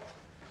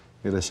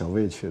为了小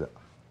魏去的。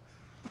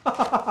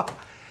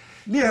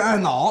恋爱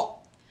脑，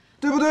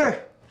对不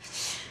对？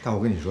但我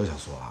跟你说，小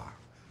苏啊，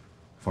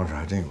方婶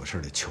还真有个事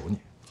儿得求你。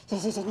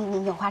行，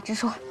你有话直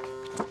说。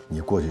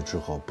你过去之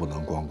后不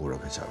能光顾着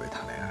跟小魏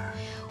谈恋爱。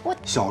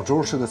小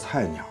周是个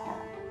菜鸟，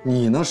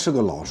你呢是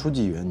个老书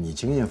记员，你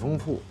经验丰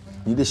富，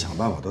你得想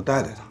办法都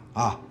带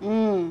他啊。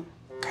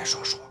该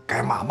说说，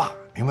该骂骂，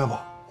明白不？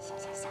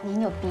行，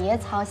您就别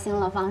操心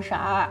了，方婶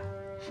儿。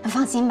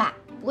放心吧，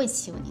不会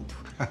欺负您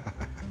的。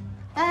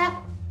来，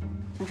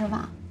想吃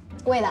饭，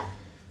贵的。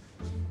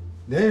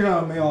联系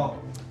上没有？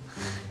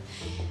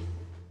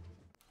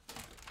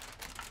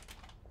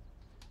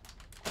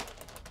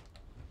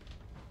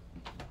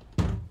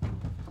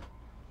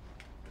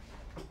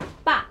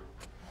爸，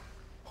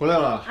回来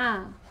了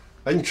啊？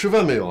哎，你吃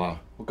饭没有啊？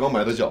我刚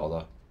买的饺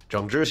子，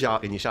整只虾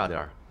给你下点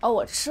儿。哦，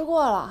我吃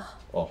过了。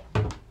哦，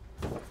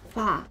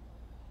爸，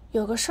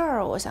有个事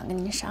儿我想跟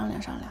您商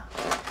量商量。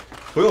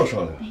不用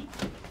商量，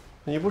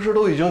你不是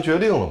都已经决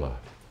定了吗？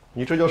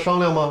你这叫商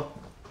量吗？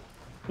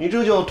你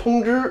这叫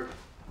通知。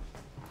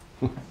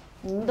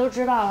你们都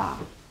知道了。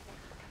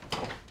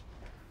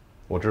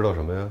我知道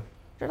什么呀？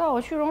知道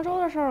我去荣州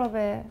的事了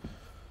呗。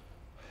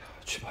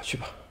去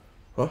吧，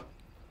啊，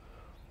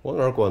我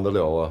哪管得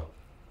了啊？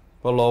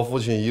把老父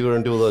亲一个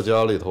人丢在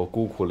家里头，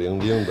孤苦伶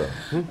仃的。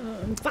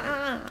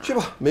爸，去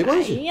吧，没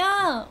关系。哎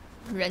呀，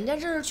人家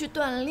这是去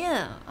锻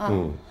炼啊。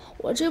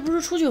我这不是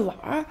出去玩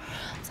儿。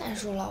再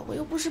说了，我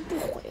又不是不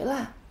回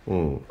来。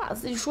把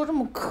自己说这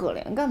么可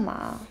怜干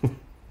嘛？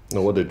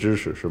那我得支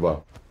持是吧？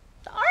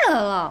当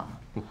然了。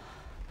哎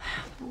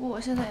呀，不过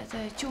我现在也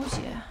在纠结，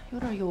有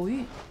点犹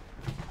豫，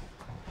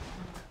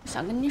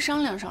想跟您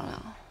商量商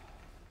量。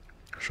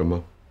什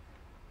么？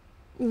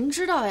您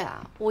知道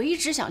呀，我一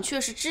直想去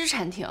的是知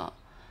产庭，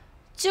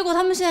结果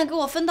他们现在给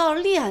我分到了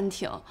立案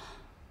庭。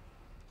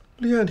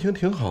立案庭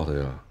挺好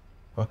的呀，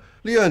啊，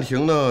立案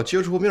庭呢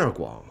接触面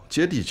广，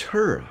接地气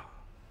儿啊，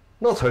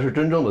那才是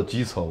真正的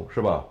基层，是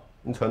吧？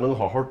你才能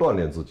好好锻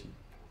炼自己。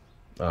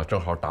啊，正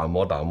好打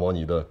磨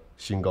你的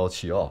心高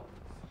气傲。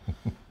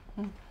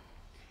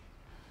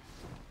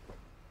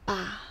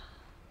爸，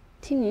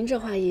听您这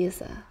话意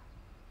思，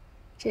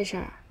这事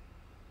儿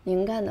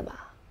您干的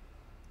吧？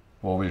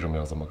我为什么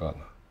要这么干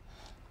呢？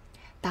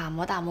打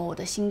磨我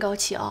的心高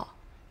气傲，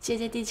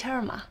接地气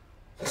儿嘛。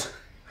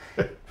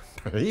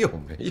没有，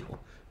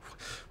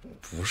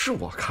不是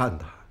我干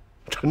的，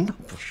真的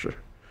不是。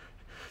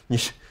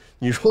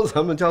你说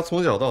咱们家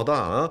从小到大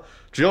啊，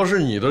只要是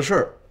你的事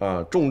儿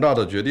啊，重大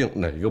的决定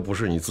哪个不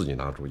是你自己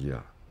拿主意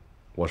啊？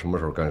我什么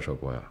时候干涉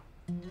过呀？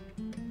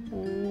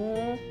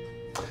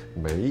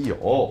没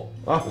有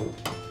啊，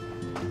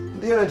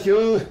练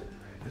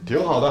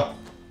挺好的，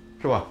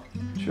是吧？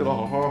去了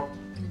好好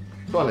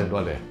锻炼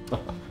锻炼，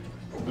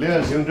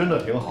练琴真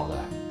的挺好的。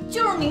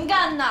就是您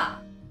干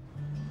的。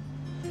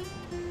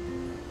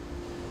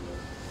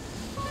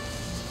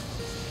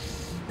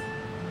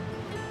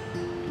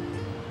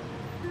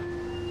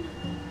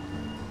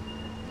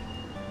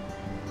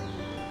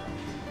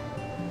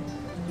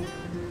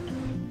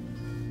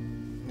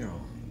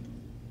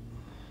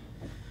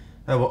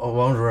哎，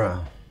王主任。小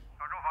周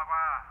法官，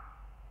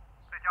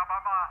在加班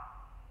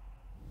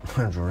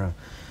吗？主任，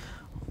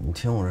你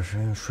听我这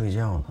声音睡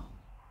觉呢。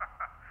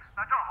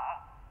那正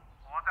好，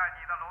我在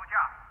你的楼下，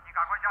你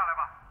赶快下来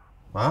吧。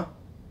啊？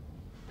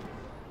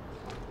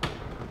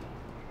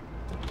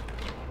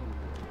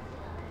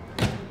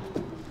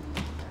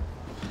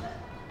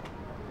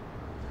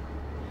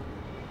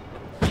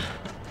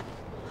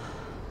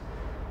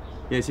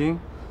叶星，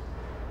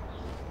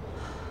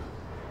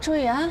周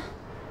岩。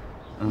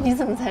你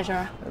怎么在这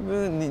儿？不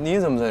是你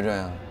怎么在这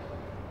呀？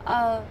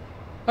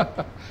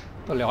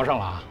都聊上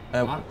了啊？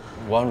哎，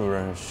王主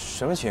任，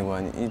什么情况？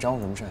你找我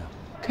什么事啊？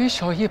给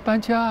小叶搬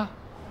家，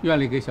院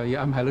里给小叶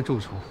安排了住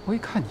处。我一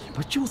看你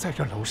不就在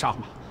这楼上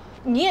吗？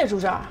你也住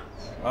这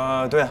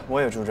儿？对，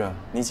我也住这儿。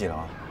你几楼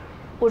啊？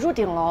我住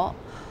顶楼。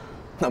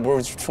那不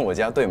是住我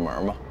家对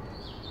门吗？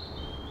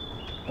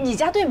你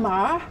家对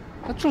门？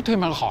住对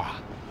门好啊，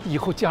以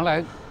后将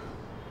来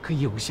可以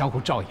有相互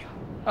照应。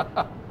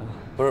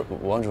不是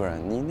王主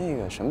任，你那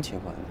个什么情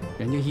况？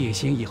人家叶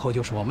星以后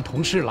就是我们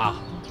同事了。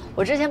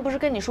我之前不是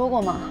跟你说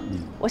过吗？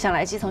我想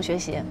来基层学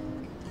习，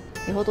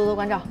以后多多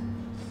关照。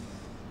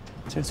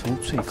这从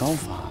最高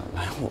法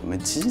来我们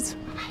基层。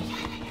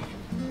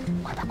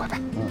快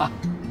点啊！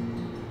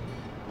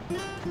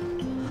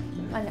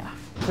慢点。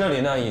这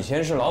里呢，以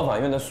前是老法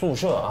院的宿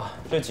舍啊，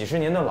这几十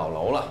年的老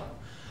楼了。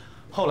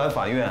后来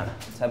法院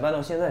才搬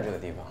到现在这个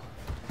地方。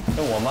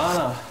这我妈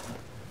呢，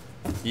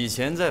以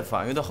前在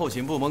法院的后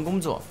勤部门工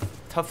作。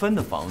他分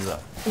的房子，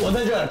我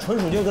在这纯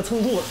属就是个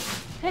蹭住的。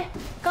哎，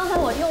刚才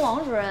我听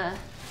王主任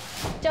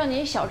叫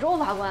你小周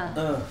法官，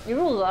你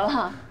入阁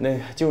了。那个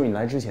就是你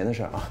来之前的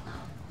事儿啊。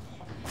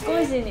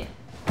恭喜你！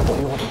哎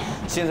呦，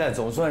现在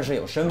总算是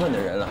有身份的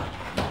人了，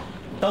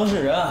当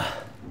事人啊，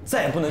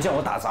再也不能叫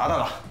我打杂的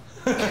了。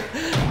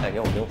哎，给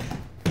我。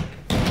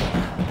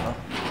啊，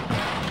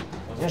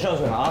我先上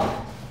去了啊。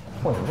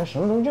我这什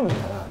么东西这么沉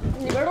啊？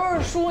里边都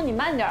是书，你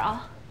慢点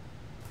啊。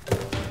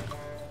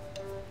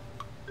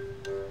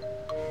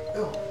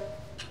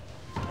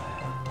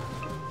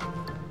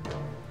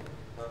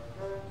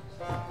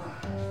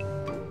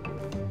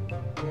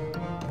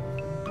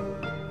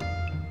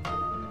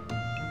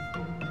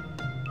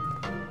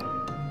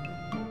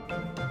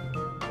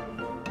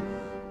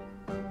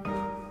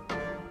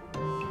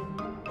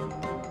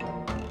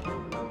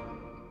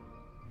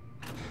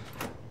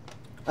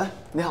哎，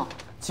你好，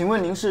请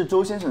问您是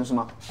周先生是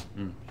吗？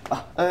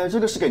这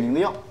个是给您的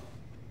药。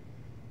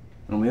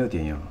我没有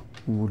点药。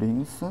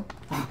503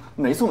啊，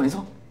没错。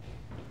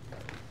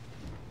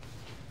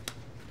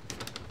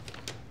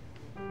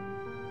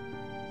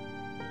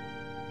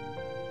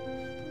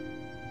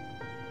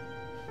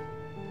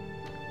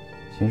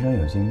情商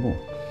有进步。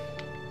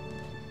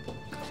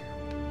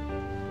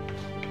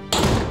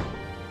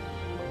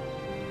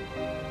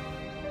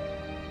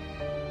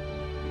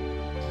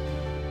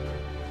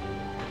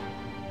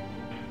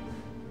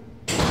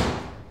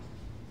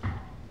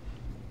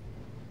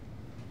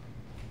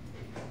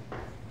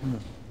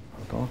好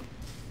高。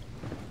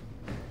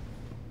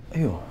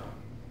哎呦。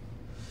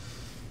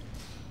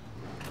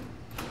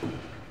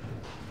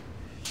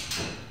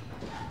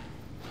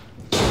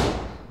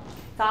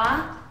早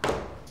啊。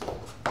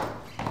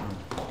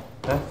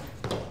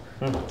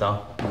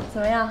早。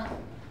怎么样？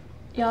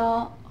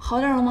腰好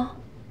点了吗？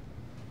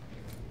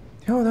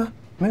挺好的，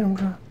没什么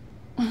事。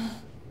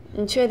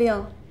你确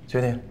定？确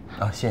定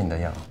啊，谢谢你的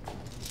药。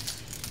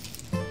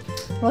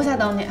楼下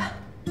等你，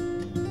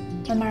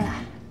慢慢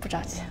来，不着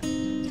急。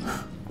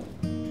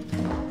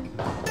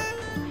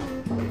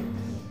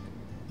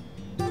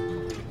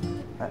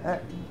哎。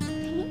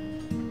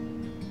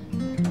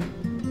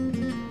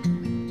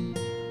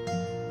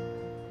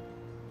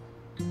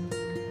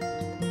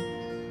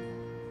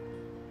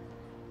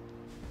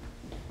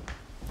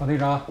王队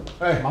长，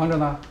哎，忙着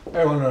呢。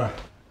哎，王主任。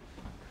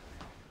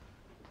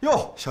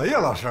哟，小叶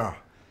老师，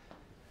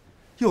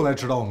又来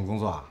指导我们工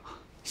作啊？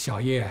小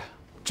叶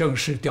正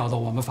式调到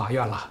我们法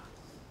院了。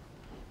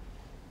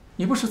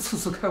你不是次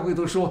次开会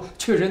都说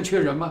缺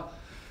人吗？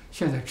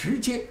现在直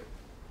接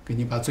给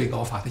你把最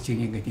高法的精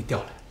英给你调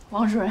来。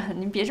王主任，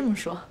您别这么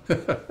说。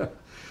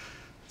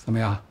怎么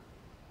样，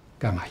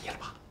该满意了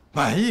吧？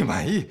满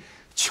意，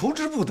求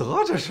之不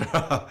得，这是。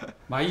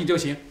满意就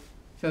行，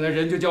现在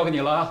人就交给你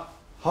了啊。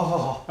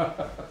好，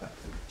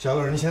小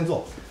个人您先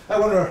坐。哎，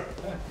王主任，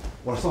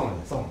我送了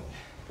你。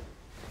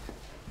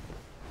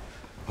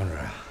王主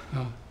任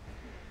啊，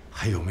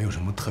还有没有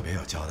什么特别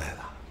要交代的？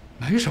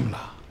没什么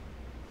了。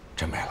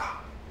真没了？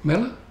没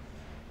了？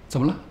怎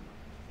么了？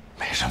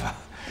没什么，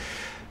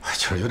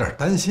就是有点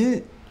担心。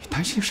你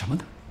担心什么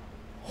呢？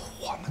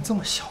我们这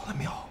么小的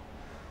庙，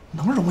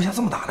能容下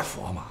这么大的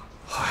佛吗？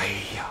哎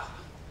呀，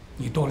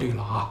你多虑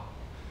了啊！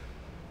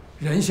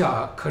人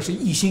下可是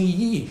一心一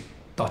意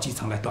到基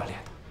层来锻炼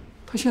的，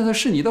他现在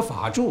是你的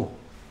法助，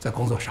在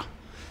工作上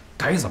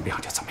该怎么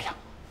样就怎么样，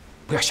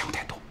不要想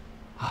太多，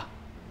啊。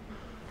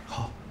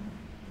好，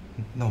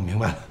那我明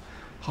白了。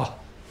好，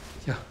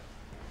行。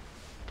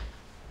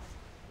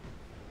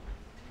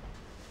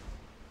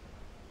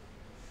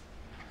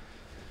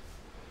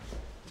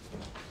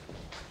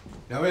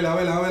两位，来，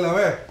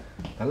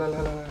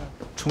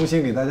重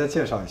新给大家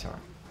介绍一下，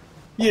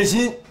叶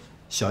欣、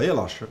小叶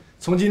老师，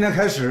从今天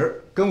开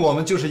始跟我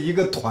们就是一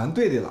个团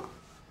队的了，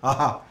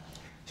啊，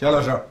小叶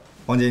老师，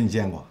王姐你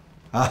见过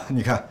啊？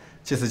你看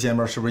这次见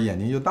面是不是眼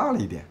睛又大了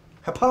一点，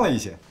还胖了一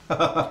些？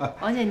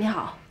王姐你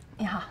好，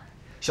你好。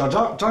小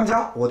张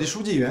家，我的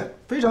书记员，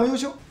非常优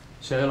秀。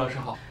小叶老师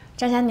好。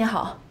张家你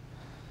好，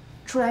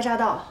初来乍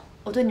到，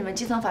我对你们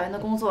基层法院的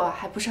工作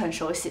还不是很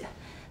熟悉。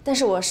但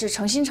是我是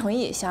诚心诚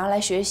意想要来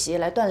学习、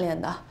来锻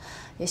炼的，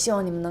也希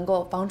望你们能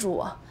够帮助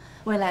我。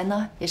未来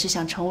呢，也是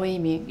想成为一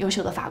名优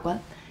秀的法官。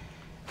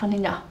方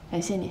庭长，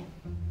感谢你。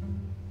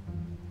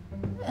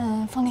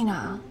方庭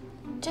长，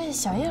这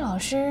小叶老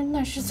师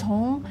那是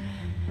从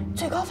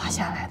最高法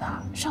下来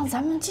的，上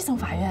咱们基层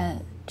法院，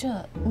这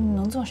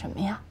能做什么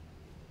呀？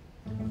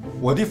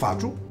我的法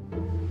助。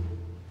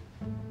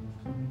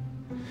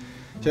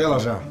小叶老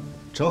师，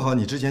正好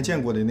你之前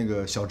见过的那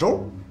个小周，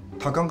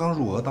他刚刚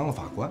入额当了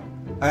法官。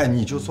哎，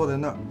你就坐在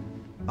那儿，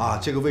啊，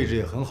这个位置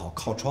也很好，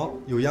靠窗，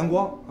有阳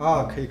光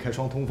啊，可以开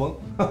窗通风。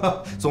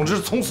总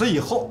之，从此以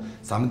后，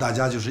咱们大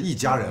家就是一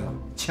家人了，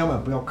千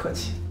万不要客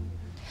气。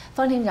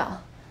方庭长，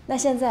那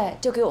现在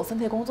就给我分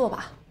配工作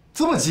吧。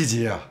这么积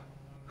极啊！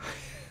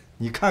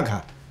你看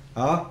看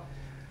啊，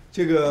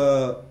这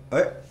个，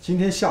哎，今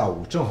天下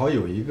午正好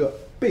有一个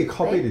背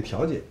靠背的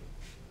调解。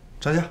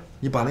张佳，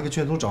你把那个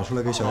卷宗找出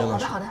来给小叶老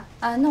师。好的，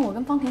那我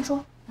跟方婷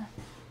说。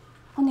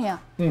方婷啊，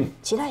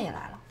齐大爷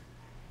来了。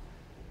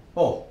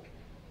哦，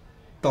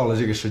到了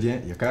这个时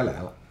间也该来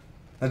了。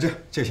那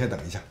这先等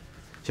一下，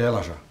小叶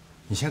老师，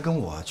你先跟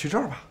我去这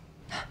儿吧。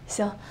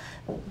行，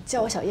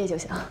叫我小叶就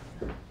行。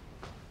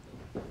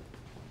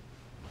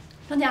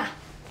张家，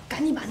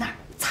赶紧把那儿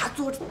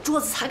桌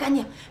子擦干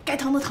净，该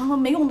腾的腾腾，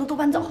没用的都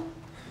搬走。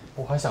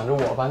我还想着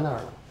我搬那儿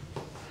呢。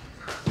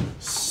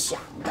想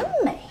得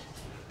美！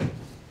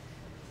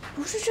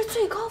不是这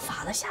最高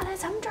法的下来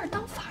咱们这儿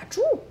当法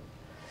助，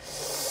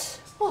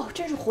哦，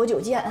真是活久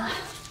见啊！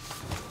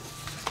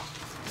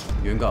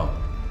原告，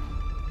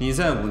你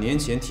在5年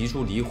前提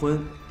出离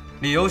婚，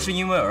理由是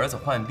因为儿子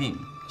患病，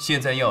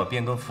现在要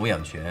变更抚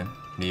养权，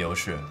理由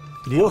是？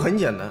理由很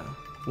简单，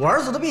我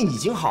儿子的病已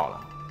经好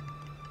了。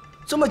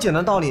这么简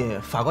单道理，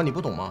法官你不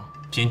懂吗？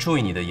请注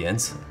意你的言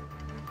辞。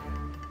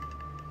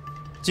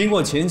经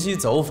过前期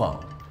走访，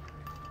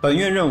本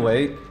院认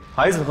为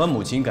孩子和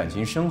母亲感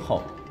情深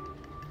厚，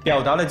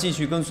表达了继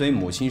续跟随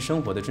母亲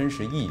生活的真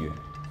实意愿。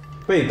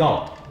被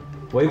告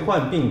为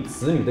患病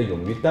子女的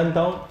勇于担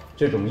当，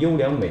这种优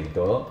良美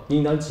德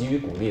应当给予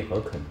鼓励和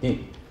肯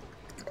定。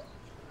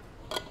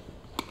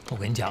我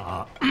跟你讲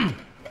啊，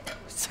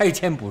拆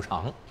迁补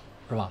偿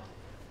是吧？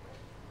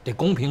得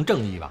公平正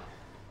义吧？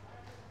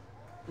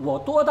我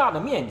多大的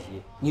面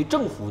积，你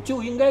政府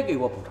就应该给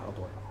我补偿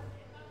多少。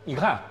你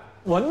看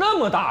我那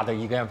么大的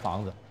一间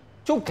房子，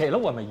就给了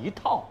我们一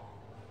套，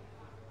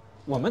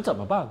我们怎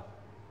么办？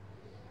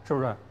是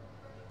不是？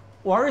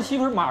我儿媳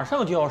妇马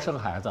上就要生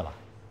孩子了，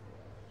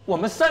我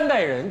们3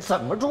代人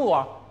怎么住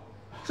啊？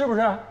是不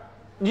是？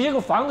你这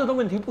个房子的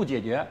问题不解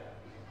决，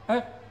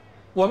哎，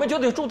我们就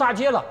得住大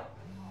街了。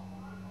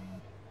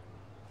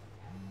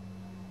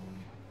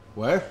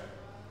喂。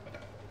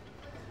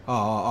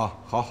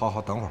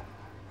好，等会儿。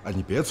哎，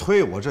你别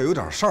催，我这有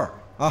点事儿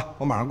啊，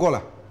我马上过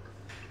来。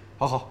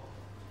好。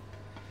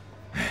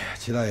哎呀，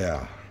齐大爷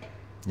啊，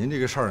您这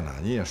个事儿呢，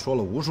您也说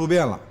了无数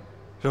遍了，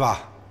是吧？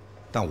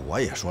但我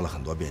也说了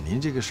很多遍，您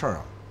这个事儿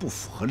啊不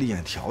符合立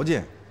案条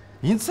件，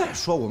您再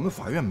说我们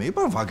法院没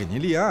办法给您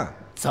立案。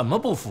怎么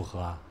不符合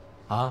啊？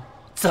啊，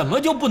怎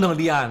么就不能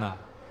立案呢？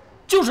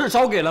就是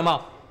少给了吗？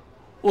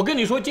我跟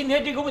你说，今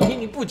天这个问题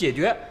你不解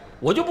决，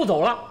我就不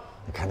走了。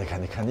你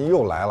看，您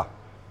又来了。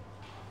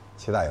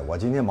齐大爷，我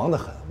今天忙得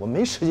很，我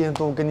没时间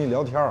多跟您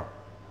聊天儿，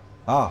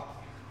啊，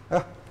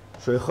哎，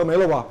水喝没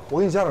了吧？我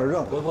给你加点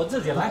热的。我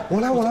自己来。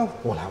我来。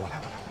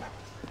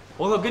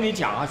我可跟你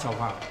讲啊，小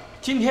花，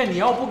今天你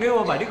要不给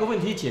我把这个问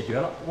题解决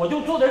了，我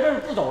就坐在这儿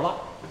不走了。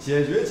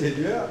解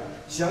决，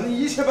想尽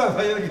一切办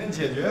法也得给你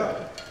解决。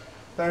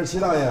但是齐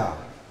大爷啊，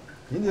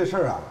您这事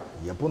儿啊，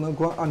也不能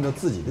光按照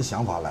自己的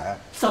想法来。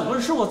怎么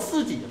是我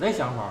自己的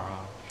想法啊？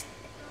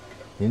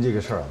您这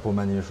个事儿啊，不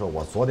瞒您说，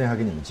我昨天还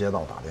给你们街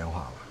道打电话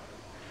了。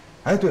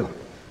哎，对了，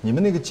你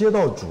们那个街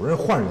道主任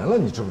换人了，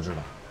你知不知道？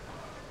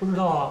不知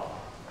道啊。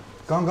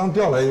刚刚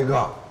调来一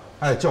个，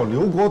哎，叫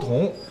刘国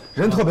同，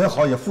人特别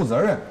好，也负责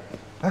任。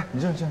哎，你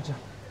这样，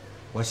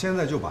我现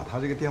在就把他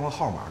这个电话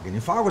号码给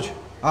您发过去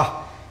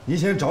啊，您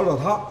先找找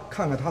他，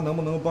看看他能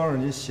不能帮着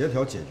您协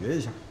调解决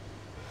一下。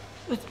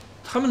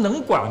他们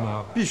能管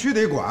吗？必须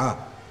得管。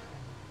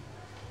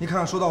你看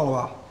看收到了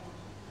吧？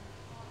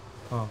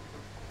啊，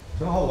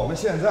正好我们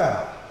现在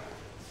啊，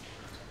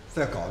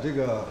在搞这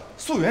个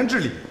溯源治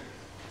理，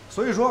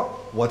所以说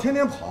我天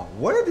天跑，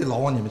我也得老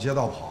往你们街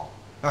道跑。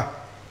哎，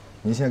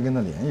您先跟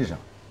他联系上，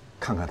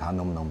看看他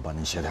能不能帮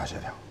您协调协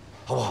调，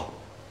好不好？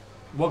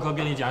我可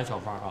跟你讲，小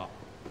芳啊，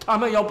他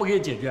们要不给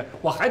解决，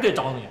我还得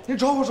找你。你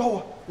找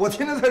我，我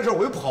天天在这儿，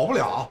我又跑不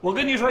了。我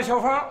跟你说，小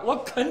芳，我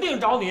肯定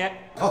找你。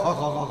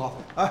好，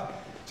哎，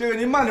这个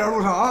您慢点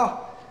路上啊。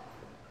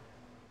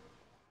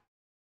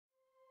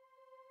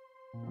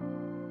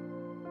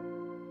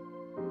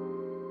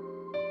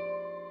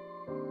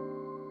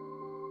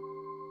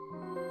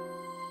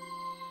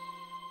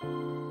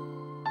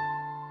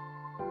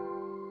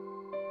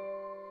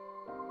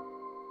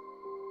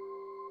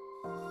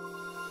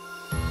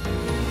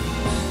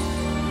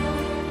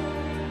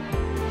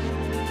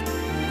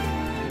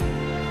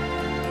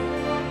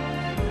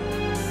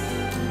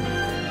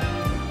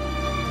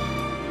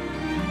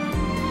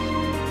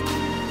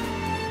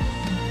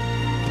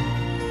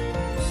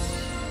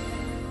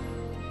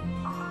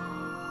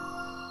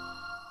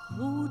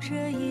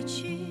这一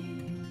句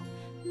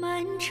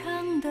漫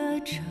长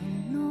的承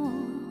诺，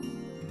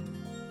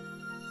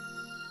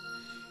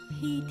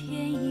一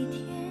天一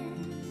天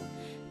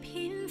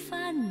平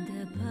凡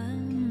的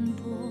奔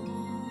波，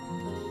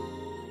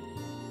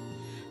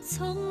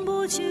从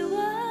不去问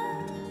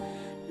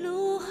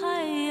路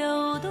还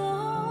有多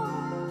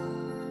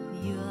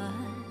远，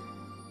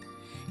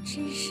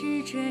只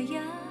是这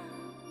样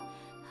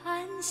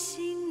安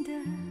心的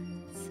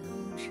走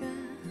着。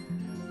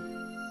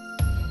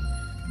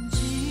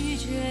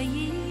这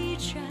一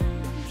盏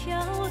跳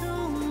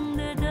动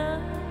的灯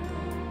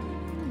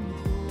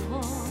火，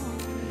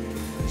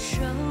守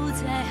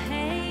在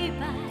黑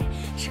白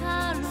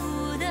岔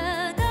路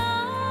的道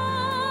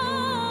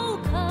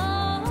口，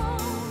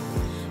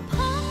碰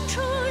触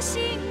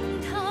心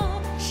头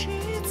赤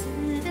子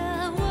的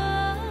温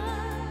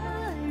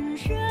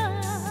热，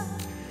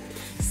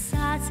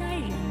洒在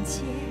人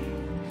间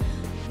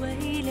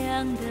微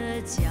凉的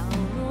角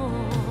落。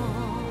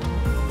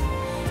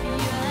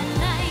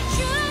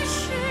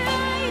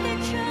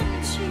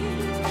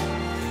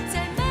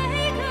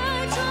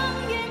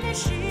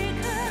时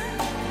刻，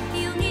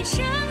有你声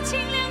清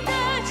亮的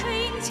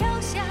吹音敲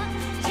响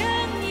正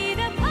义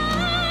的磅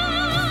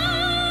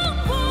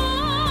礴。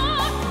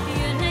原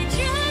来这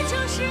就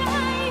是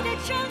爱的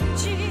证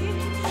据，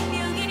有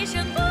一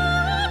生不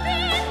变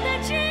的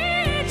执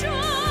着。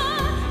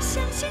像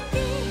心底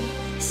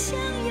向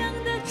阳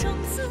的种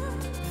子，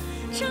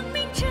证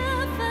明这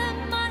份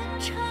漫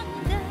长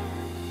的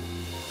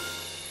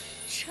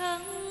承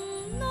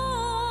诺。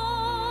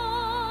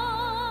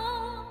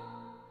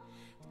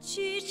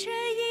举着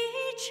一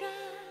盏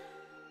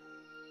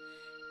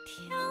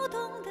跳动